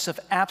from a place of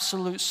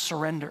absolute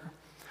surrender.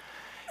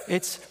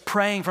 It's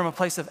praying from a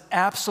place of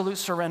absolute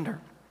surrender.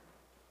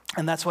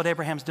 And that's what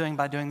Abraham's doing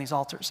by doing these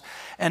altars.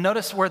 And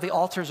notice where the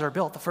altars are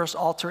built. The first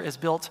altar is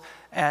built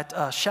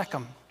at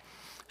Shechem.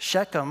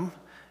 Shechem,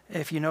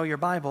 if you know your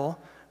Bible,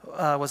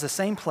 was the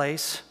same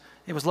place.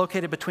 It was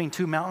located between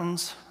two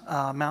mountains.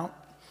 I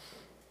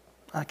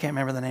can't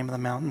remember the name of the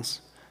mountains.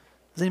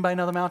 Does anybody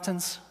know the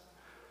mountains?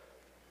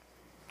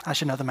 I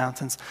should know the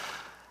mountains.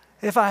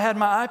 If I had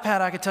my iPad,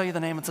 I could tell you the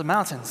name of the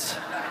mountains.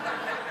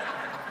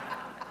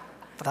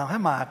 But I don't have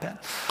my iPad.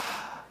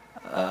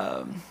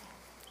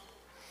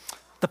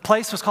 The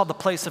place was called the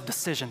place of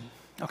decision,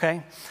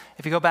 okay?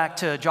 If you go back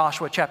to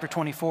Joshua chapter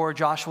 24,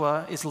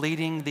 Joshua is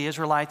leading the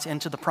Israelites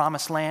into the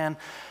promised land.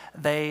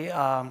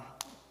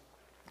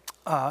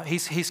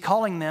 He's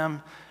calling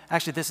them,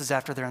 actually this is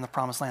after they're in the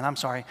promised land, I'm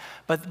sorry.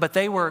 But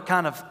they were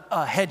kind of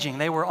hedging.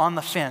 They were on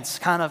the fence,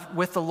 kind of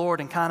with the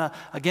Lord and kind of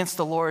against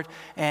the Lord.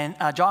 And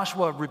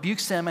Joshua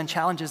rebukes them and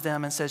challenges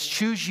them and says,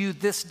 choose you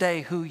this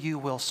day who you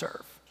will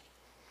serve.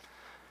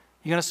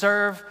 You're going to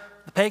serve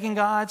the pagan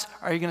gods,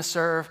 or are you going to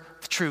serve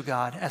the true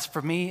God? As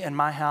for me and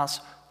my house,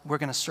 we're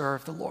going to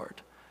serve the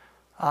Lord.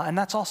 And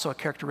that's also a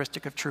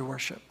characteristic of true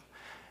worship.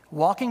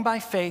 Walking by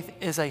faith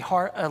is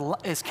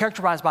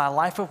characterized by a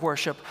life of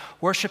worship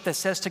that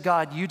says to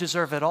God, you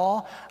deserve it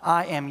all.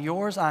 I am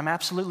yours. I'm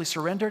absolutely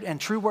surrendered. And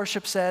true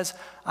worship says,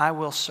 I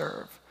will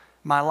serve.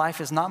 My life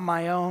is not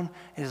my own.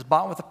 It is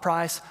bought with a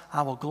price.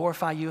 I will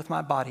glorify you with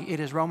my body. It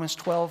is Romans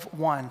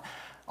 12:1.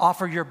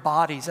 Offer your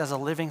bodies as a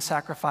living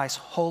sacrifice,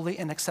 holy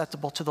and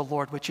acceptable to the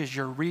Lord, which is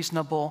your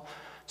reasonable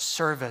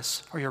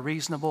service or your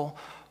reasonable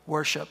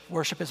worship.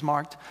 Worship is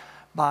marked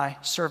by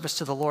service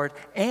to the Lord.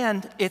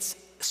 And it's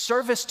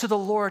service to the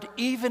Lord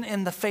even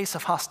in the face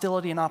of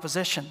hostility and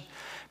opposition.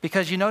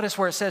 Because you notice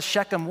where it says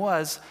Shechem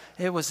was,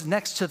 it was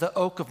next to the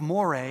oak of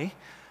Moreh,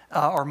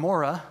 or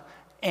Moreh.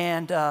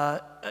 And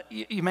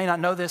you may not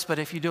know this, but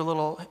if you do a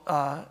little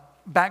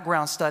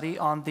background study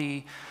on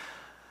the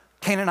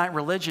Canaanite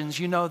religions,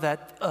 you know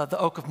that the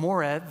Oak of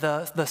Moreh,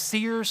 the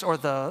seers or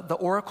the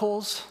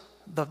oracles,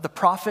 the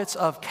prophets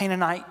of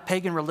Canaanite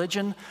pagan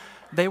religion,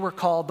 they were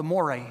called the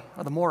Morai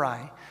or the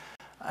Morai.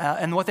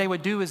 And what they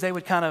would do is they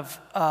would kind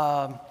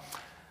of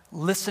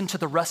listen to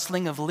the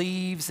rustling of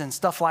leaves and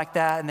stuff like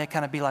that, and they'd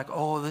kind of be like,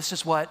 oh, this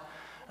is what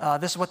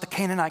the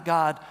Canaanite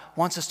God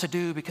wants us to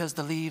do because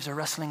the leaves are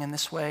rustling in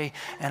this way,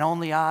 and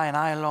only I and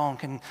I alone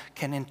can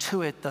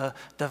intuit the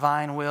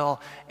divine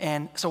will.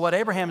 And so what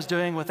Abraham's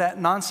doing with that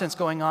nonsense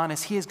going on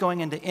is he is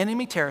going into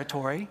enemy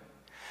territory.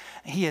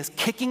 He is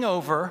kicking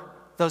over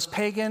those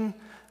pagan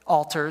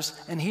altars,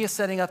 and he is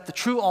setting up the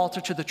true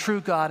altar to the true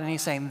God, and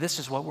he's saying, this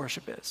is what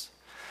worship is.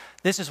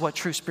 This is what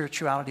true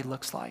spirituality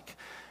looks like.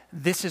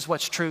 This is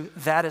what's true.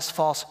 That is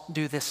false.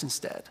 Do this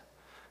instead.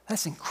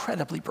 That's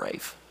incredibly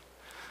brave.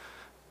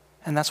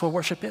 And that's what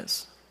worship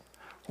is.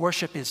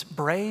 Worship is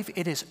brave.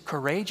 It is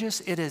courageous.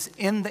 It is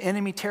in the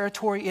enemy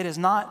territory. It is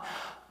not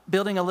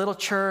building a little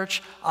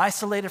church,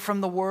 isolated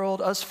from the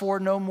world, us four,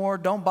 no more,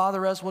 don't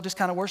bother us, we'll just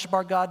kind of worship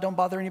our God, don't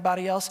bother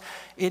anybody else.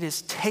 It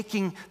is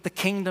taking the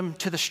kingdom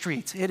to the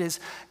streets. It is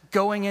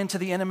going into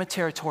the enemy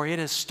territory. It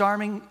is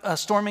storming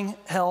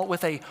hell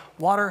with a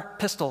water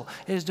pistol.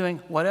 It is doing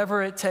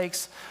whatever it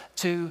takes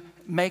to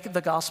make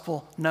the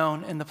gospel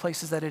known in the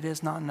places that it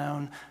is not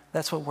known.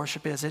 That's what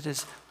worship is. It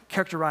is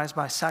characterized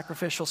by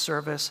sacrificial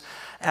service,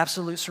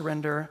 absolute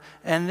surrender,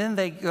 and then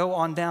they go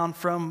on down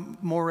from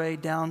Moreh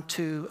down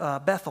to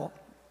Bethel.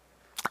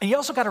 And you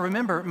also got to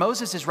remember,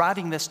 Moses is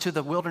writing this to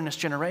the wilderness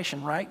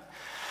generation, right?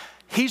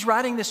 He's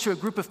writing this to a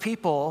group of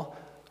people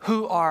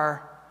who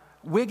are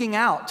wigging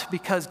out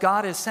because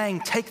God is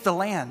saying, take the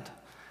land.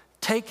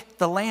 Take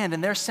the land.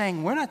 And they're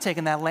saying, we're not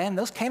taking that land.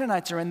 Those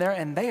Canaanites are in there,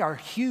 and they are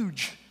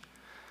huge.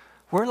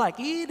 We're like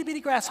itty-bitty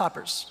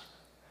grasshoppers.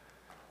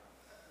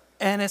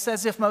 And it's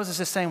as if Moses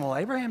is saying, well,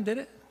 Abraham did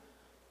it.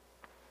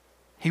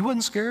 He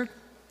wasn't scared.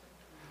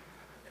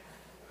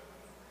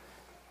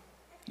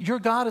 Your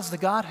God is the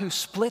God who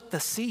split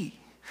the sea.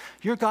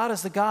 Your God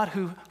is the God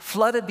who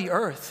flooded the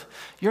earth.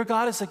 Your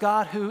God is the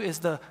God who is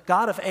the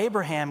God of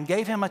Abraham,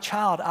 gave him a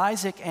child,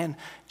 Isaac and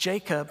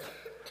Jacob.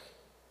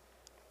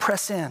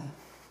 Press in,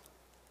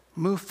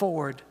 move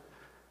forward,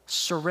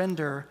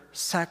 surrender,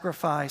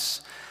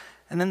 sacrifice.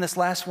 And then this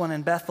last one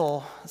in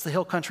Bethel, it's the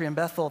hill country in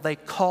Bethel, they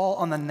call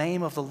on the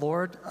name of the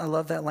Lord. I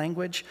love that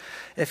language.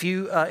 If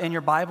you, in your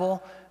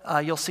Bible,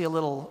 you'll see a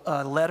little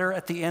letter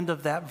at the end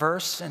of that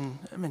verse. And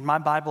in my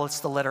Bible,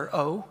 it's the letter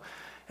O.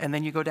 And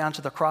then you go down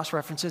to the cross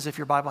references, if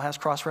your Bible has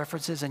cross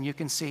references, and you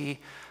can see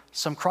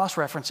some cross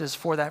references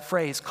for that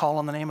phrase, call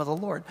on the name of the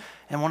Lord.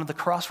 And one of the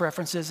cross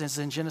references is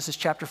in Genesis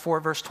chapter 4,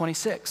 verse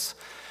 26.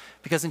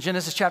 Because in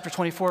Genesis chapter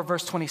 24,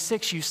 verse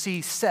 26, you see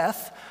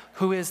Seth,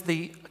 who is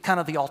the kind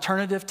of the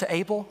alternative to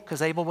Abel,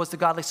 because Abel was the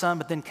godly son,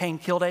 but then Cain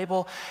killed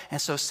Abel. And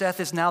so Seth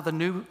is now the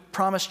new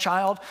promised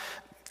child.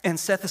 And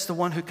Seth is the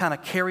one who kind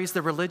of carries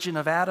the religion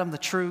of Adam, the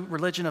true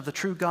religion of the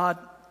true God.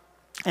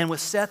 And with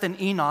Seth and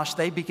Enosh,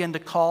 they begin to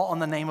call on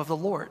the name of the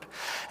Lord.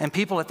 And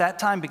people at that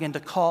time begin to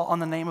call on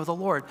the name of the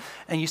Lord.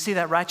 And you see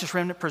that righteous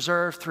remnant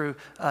preserved through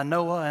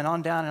Noah, and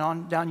on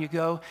down you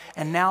go.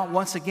 And now,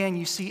 once again,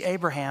 you see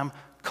Abraham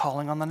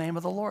calling on the name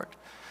of the Lord.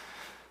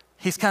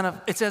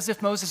 It's as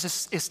if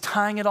Moses is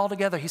tying it all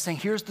together. He's saying,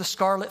 here's the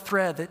scarlet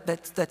thread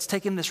that's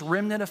taken this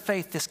remnant of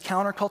faith, this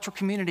countercultural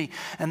community,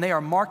 and they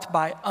are marked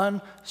by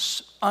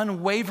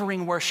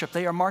unwavering worship.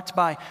 They are marked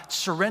by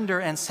surrender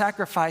and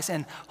sacrifice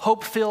and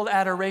hope-filled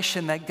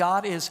adoration that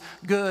God is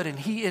good and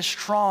he is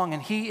strong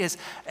and he is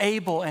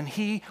able and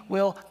he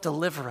will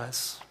deliver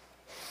us.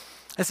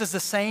 This is the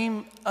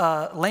same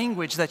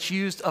language that's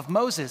used of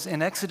Moses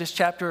in Exodus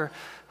chapter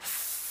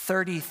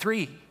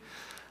 33.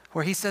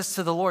 Where he says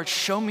to the Lord,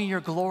 show me your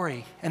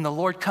glory. And the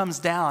Lord comes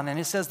down, and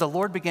it says the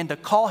Lord began to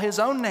call his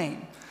own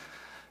name.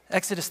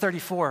 Exodus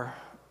 34,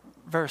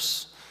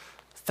 verse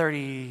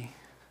 30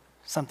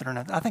 something or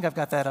another. I think I've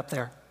got that up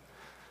there.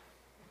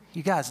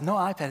 You guys, no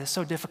iPad is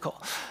so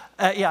difficult.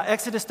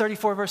 Exodus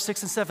 34, verse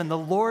 6 and 7. The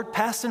Lord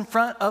passed in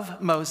front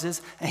of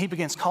Moses, and he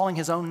begins calling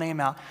his own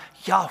name out.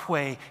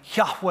 Yahweh,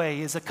 Yahweh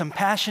is a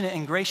compassionate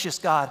and gracious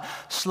God,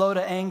 slow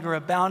to anger,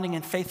 abounding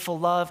in faithful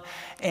love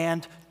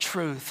and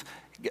truth.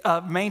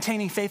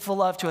 Maintaining faithful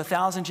love to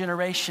 1,000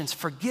 generations,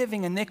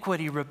 forgiving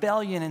iniquity,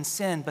 rebellion, and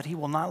sin, but he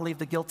will not leave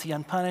the guilty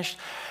unpunished,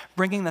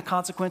 bringing the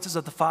consequences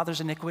of the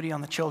father's iniquity on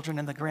the children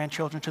and the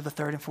grandchildren to the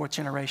third and fourth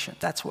generation.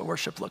 That's what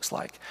worship looks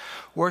like.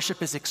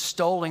 Worship is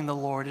extolling the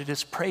Lord. It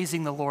is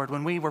praising the Lord.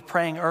 When we were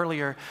praying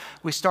earlier,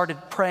 we started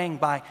praying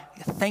by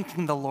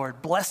thanking the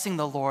Lord, blessing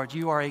the Lord.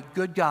 You are a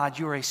good God.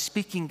 You are a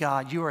speaking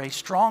God. You are a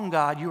strong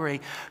God. You are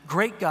a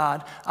great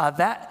God.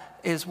 That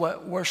is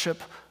what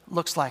worship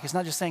looks like. It's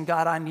not just saying,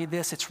 God, I need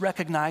this. It's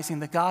recognizing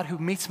the God who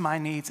meets my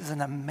needs is an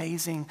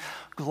amazing,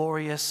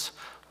 glorious,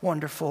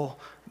 wonderful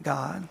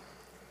God.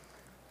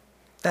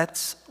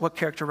 That's what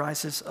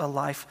characterizes a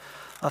life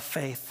of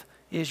faith.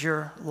 Is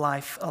your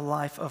life a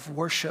life of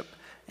worship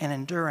and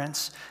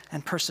endurance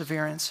and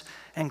perseverance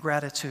and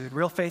gratitude?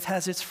 Real faith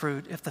has its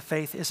fruit. If the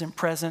faith isn't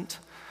present,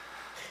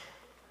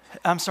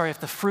 If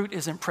the fruit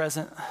isn't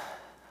present,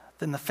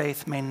 then the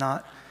faith may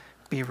not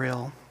be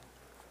real.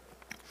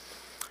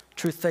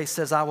 True faith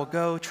says, I will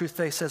go. True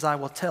faith says, I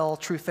will tell.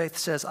 True faith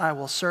says, I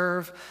will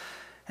serve.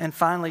 And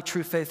finally,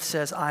 true faith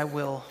says, I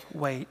will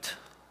wait.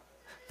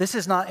 This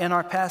is not in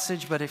our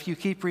passage, but if you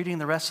keep reading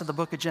the rest of the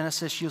book of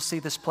Genesis, you'll see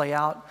this play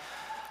out.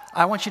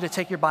 I want you to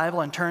take your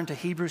Bible and turn to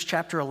Hebrews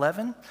chapter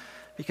 11,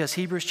 because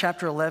Hebrews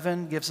chapter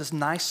 11 gives us a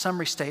nice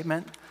summary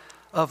statement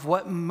of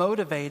what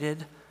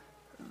motivated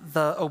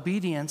the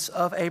obedience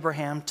of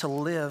Abraham to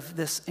live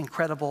this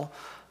incredible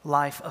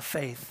life of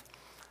faith.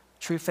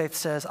 True faith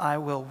says, I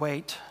will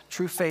wait.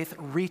 True faith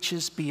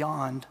reaches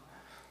beyond.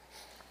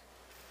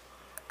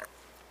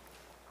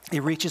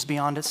 It reaches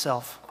beyond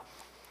itself.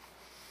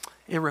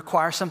 It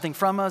requires something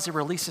from us. It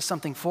releases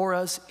something for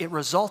us. It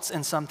results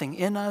in something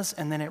in us,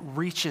 and then it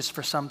reaches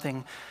for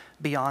something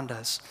beyond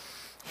us.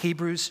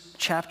 Hebrews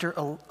chapter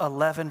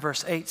 11,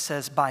 verse 8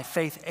 says, by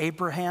faith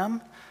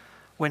Abraham,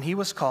 when he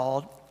was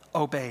called,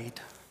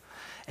 obeyed.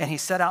 And he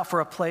set out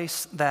for a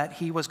place that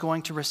he was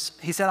going to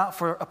receive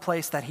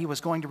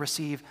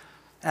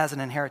as an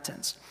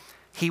inheritance.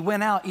 He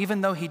went out even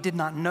though he did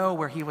not know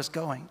where he was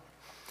going.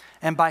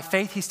 And by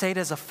faith he stayed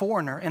as a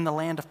foreigner in the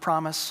land of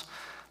promise,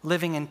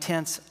 living in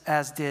tents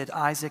as did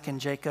Isaac and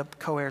Jacob,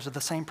 co-heirs of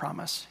the same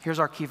promise. Here's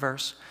our key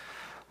verse.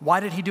 Why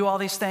did he do all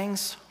these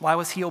things? Why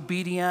was he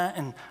obedient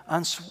and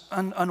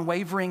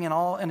unwavering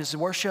in his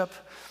worship?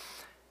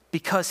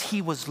 Because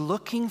he was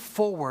looking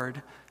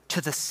forward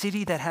to the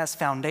city that has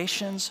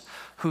foundations,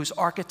 whose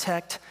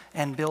architect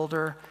and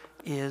builder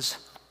is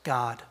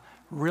God.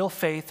 Real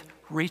faith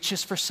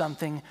reaches for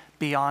something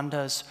beyond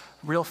us.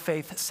 Real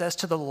faith says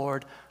to the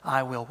Lord,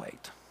 I will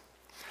wait.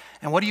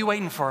 And what are you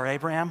waiting for,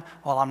 Abraham?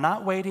 Well, I'm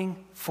not waiting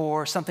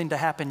for something to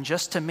happen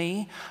just to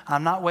me.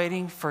 I'm not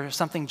waiting for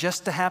something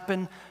just to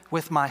happen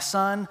with my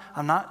son.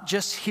 I'm not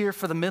just here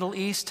for the Middle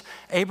East.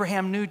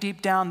 Abraham knew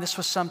deep down this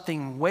was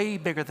something way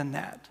bigger than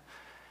that.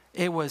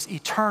 It was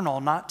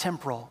eternal, not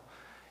temporal.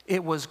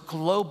 It was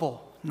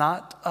global,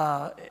 not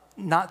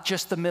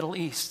just the Middle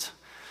East.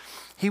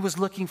 He was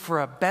looking for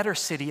a better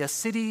city, a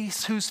city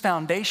whose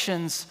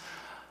foundations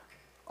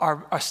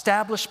are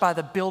established by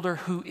the builder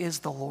who is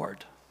the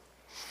Lord.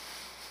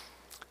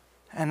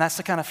 And that's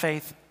the kind of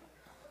faith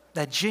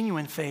that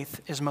genuine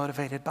faith is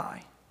motivated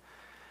by.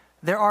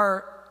 There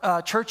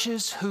are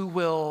churches who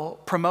will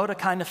promote a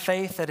kind of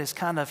faith that is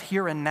kind of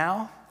here and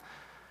now,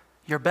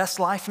 your best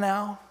life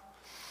now,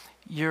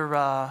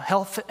 your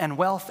health and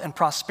wealth and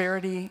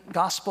prosperity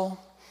gospel.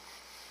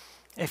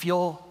 If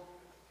you'll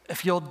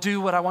do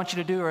what I want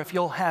you to do, or if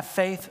you'll have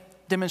faith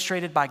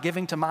demonstrated by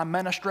giving to my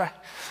ministry,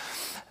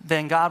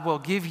 then God will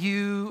give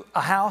you a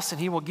house, and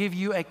he will give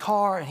you a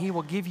car, and he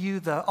will give you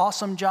the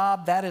awesome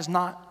job. That is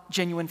not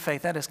genuine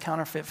faith. That is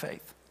counterfeit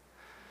faith.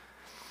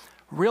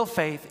 Real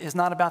faith is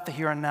not about the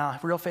here and now.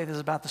 Real faith is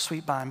about the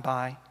sweet by and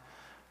by.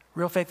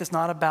 Real faith is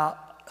not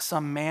about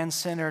some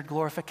man-centered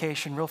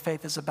glorification. Real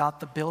faith is about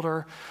the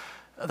builder,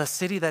 the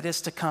city that is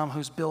to come,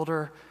 whose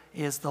builder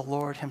is the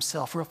Lord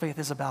himself. Real faith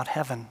is about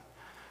heaven.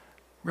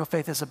 Real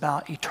faith is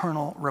about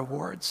eternal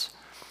rewards.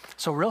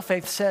 So real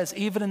faith says,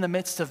 even in the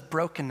midst of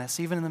brokenness,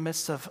 even in the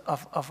midst of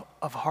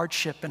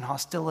hardship and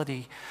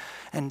hostility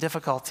and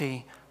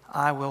difficulty,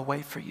 I will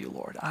wait for you,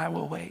 Lord. I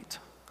will wait.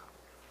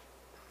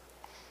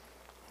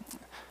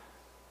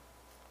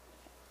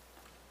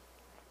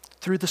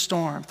 Through the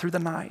storm, through the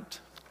night.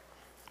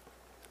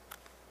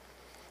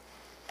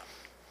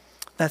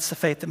 That's the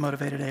faith that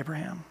motivated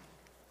Abraham.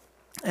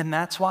 And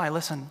that's why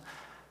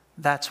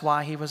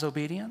he was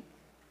obedient.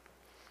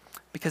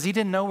 Because he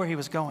didn't know where he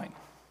was going.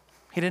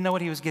 He didn't know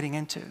what he was getting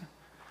into.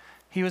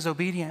 He was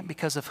obedient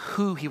because of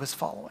who he was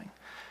following.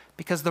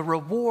 Because the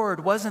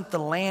reward wasn't the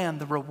land,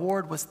 the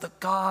reward was the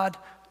God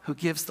who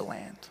gives the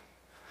land.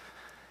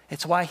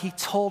 It's why he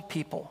told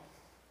people.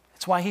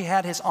 It's why he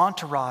had his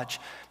entourage,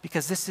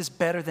 because this is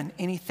better than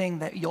anything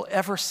that you'll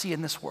ever see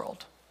in this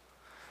world.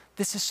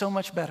 This is so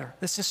much better.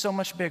 This is so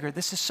much bigger.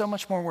 This is so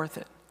much more worth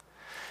it.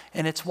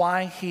 And it's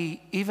why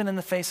he, even in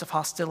the face of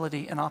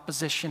hostility and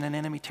opposition and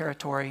enemy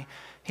territory,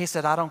 he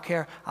said, I don't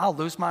care. I'll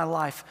lose my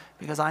life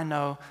because I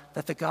know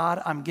that the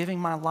God I'm giving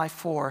my life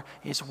for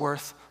is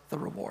worth the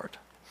reward.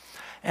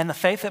 And the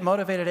faith that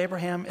motivated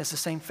Abraham is the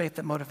same faith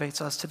that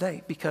motivates us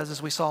today, because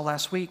as we saw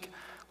last week,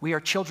 we are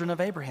children of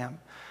Abraham.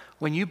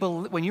 When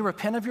you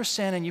repent of your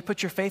sin and you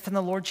put your faith in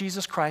the Lord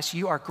Jesus Christ,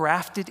 you are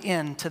grafted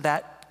into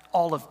that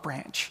olive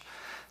branch.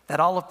 That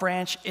olive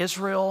branch,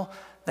 Israel,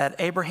 that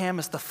Abraham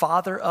is the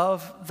father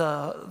of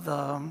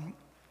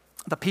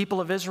the people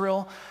of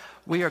Israel.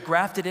 We are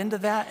grafted into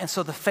that. And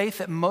so the faith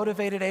that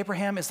motivated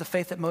Abraham is the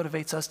faith that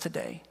motivates us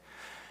today.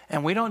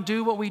 And we don't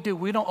do what we do.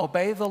 We don't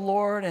obey the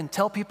Lord and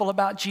tell people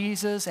about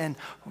Jesus and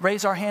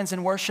raise our hands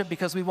in worship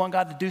because we want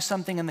God to do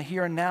something in the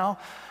here and now.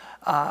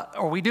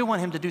 or we do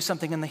want him to do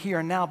something in the here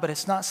and now, but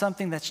it's not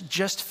something that's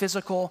just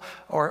physical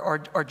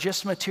or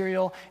just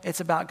material. It's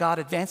about God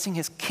advancing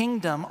his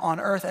kingdom on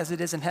earth as it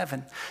is in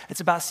heaven. It's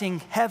about seeing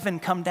heaven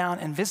come down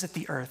and visit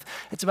the earth.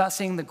 It's about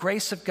seeing the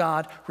grace of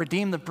God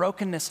redeem the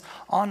brokenness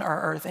on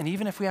our earth. And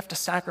even if we have to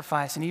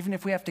sacrifice, and even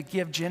if we have to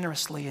give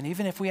generously, and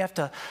even if we have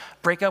to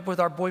break up with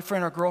our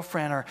boyfriend or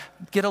girlfriend or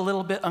get a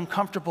little bit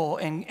uncomfortable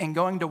in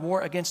going to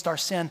war against our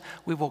sin,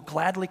 we will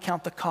gladly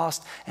count the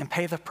cost and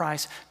pay the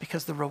price,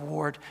 because the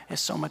reward is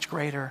so much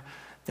greater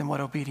than what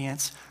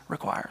obedience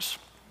requires.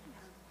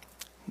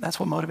 That's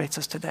what motivates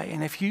us today.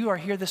 And if you are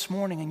here this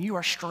morning and you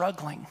are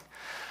struggling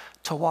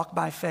to walk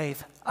by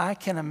faith, I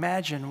can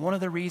imagine one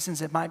of the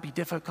reasons it might be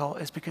difficult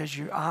is because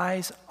your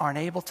eyes aren't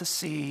able to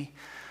see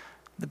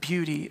the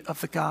beauty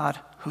of the God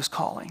who's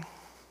calling.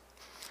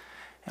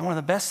 And one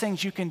of the best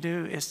things you can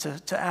do is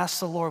to ask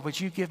the Lord, would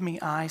you give me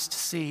eyes to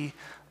see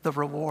the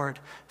reward?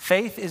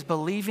 Faith is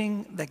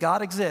believing that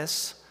God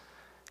exists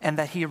and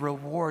that he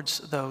rewards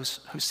those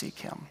who seek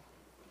him.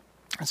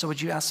 And so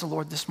would you ask the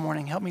Lord this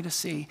morning, help me to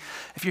see.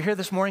 If you're here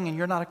this morning and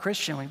you're not a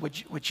Christian,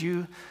 would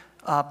you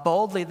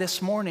boldly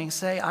this morning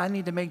say, I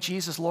need to make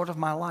Jesus Lord of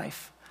my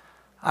life.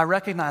 I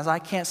recognize I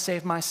can't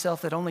save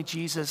myself, that only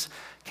Jesus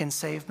can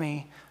save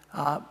me.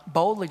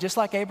 Boldly, just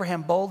like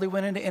Abraham boldly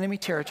went into enemy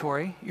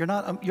territory. You're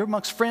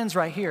amongst friends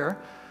right here.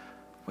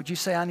 Would you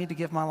say, I need to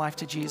give my life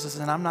to Jesus,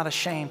 and I'm not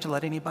ashamed to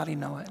let anybody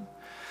know it?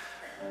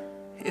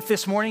 If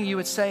this morning you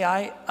would say,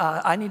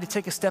 I need to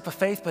take a step of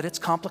faith, but it's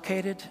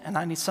complicated, and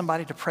I need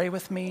somebody to pray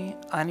with me.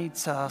 I need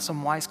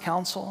some wise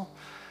counsel.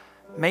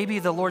 Maybe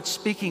the Lord's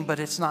speaking, but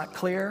it's not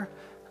clear.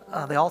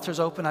 The altar's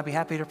open. I'd be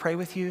happy to pray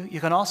with you. You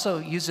can also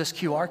use this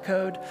QR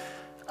code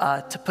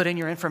to put in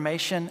your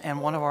information, and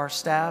one of our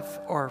staff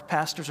or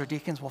pastors or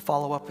deacons will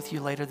follow up with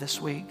you later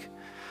this week.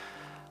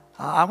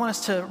 I want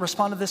us to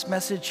respond to this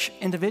message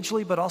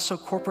individually, but also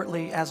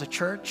corporately as a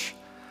church.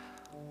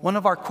 One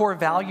of our core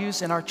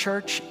values in our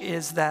church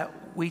is that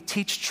we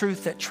teach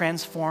truth that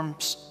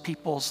transforms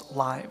people's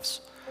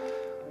lives.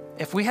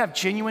 If we have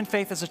genuine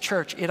faith as a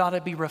church, it ought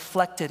to be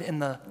reflected in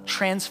the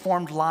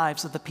transformed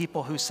lives of the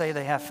people who say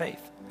they have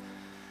faith.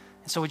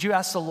 And so would you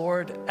ask the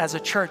Lord, as a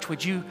church,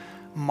 would you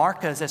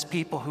mark us as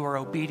people who are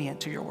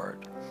obedient to your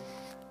word?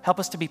 Help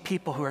us to be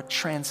people who are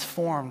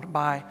transformed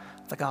by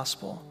the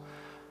gospel.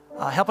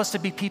 Help us to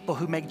be people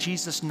who make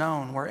Jesus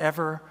known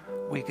wherever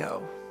we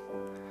go.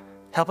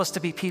 Help us to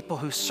be people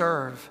who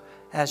serve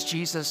as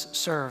Jesus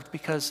served,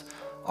 because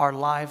our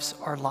lives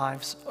are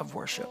lives of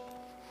worship.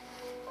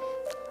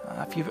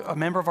 If you're a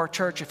member of our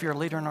church, if you're a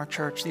leader in our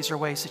church, these are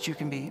ways that you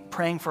can be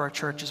praying for our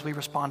church as we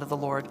respond to the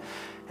Lord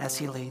as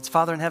he leads.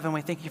 Father in heaven,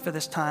 we thank you for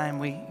this time.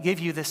 We give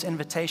you this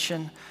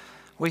invitation.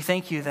 We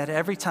thank you that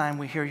every time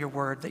we hear your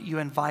word, that you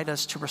invite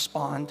us to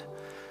respond,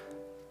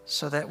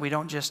 so that we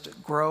don't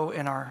just grow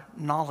in our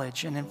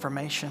knowledge and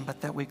information,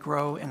 but that we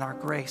grow in our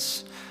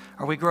grace,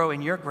 or we grow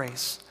in your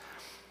grace,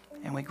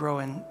 and we grow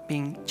in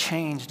being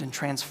changed and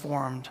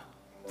transformed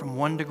from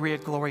one degree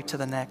of glory to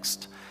the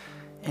next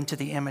into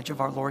the image of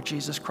our Lord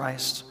Jesus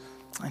Christ,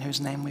 in whose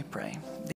name we pray.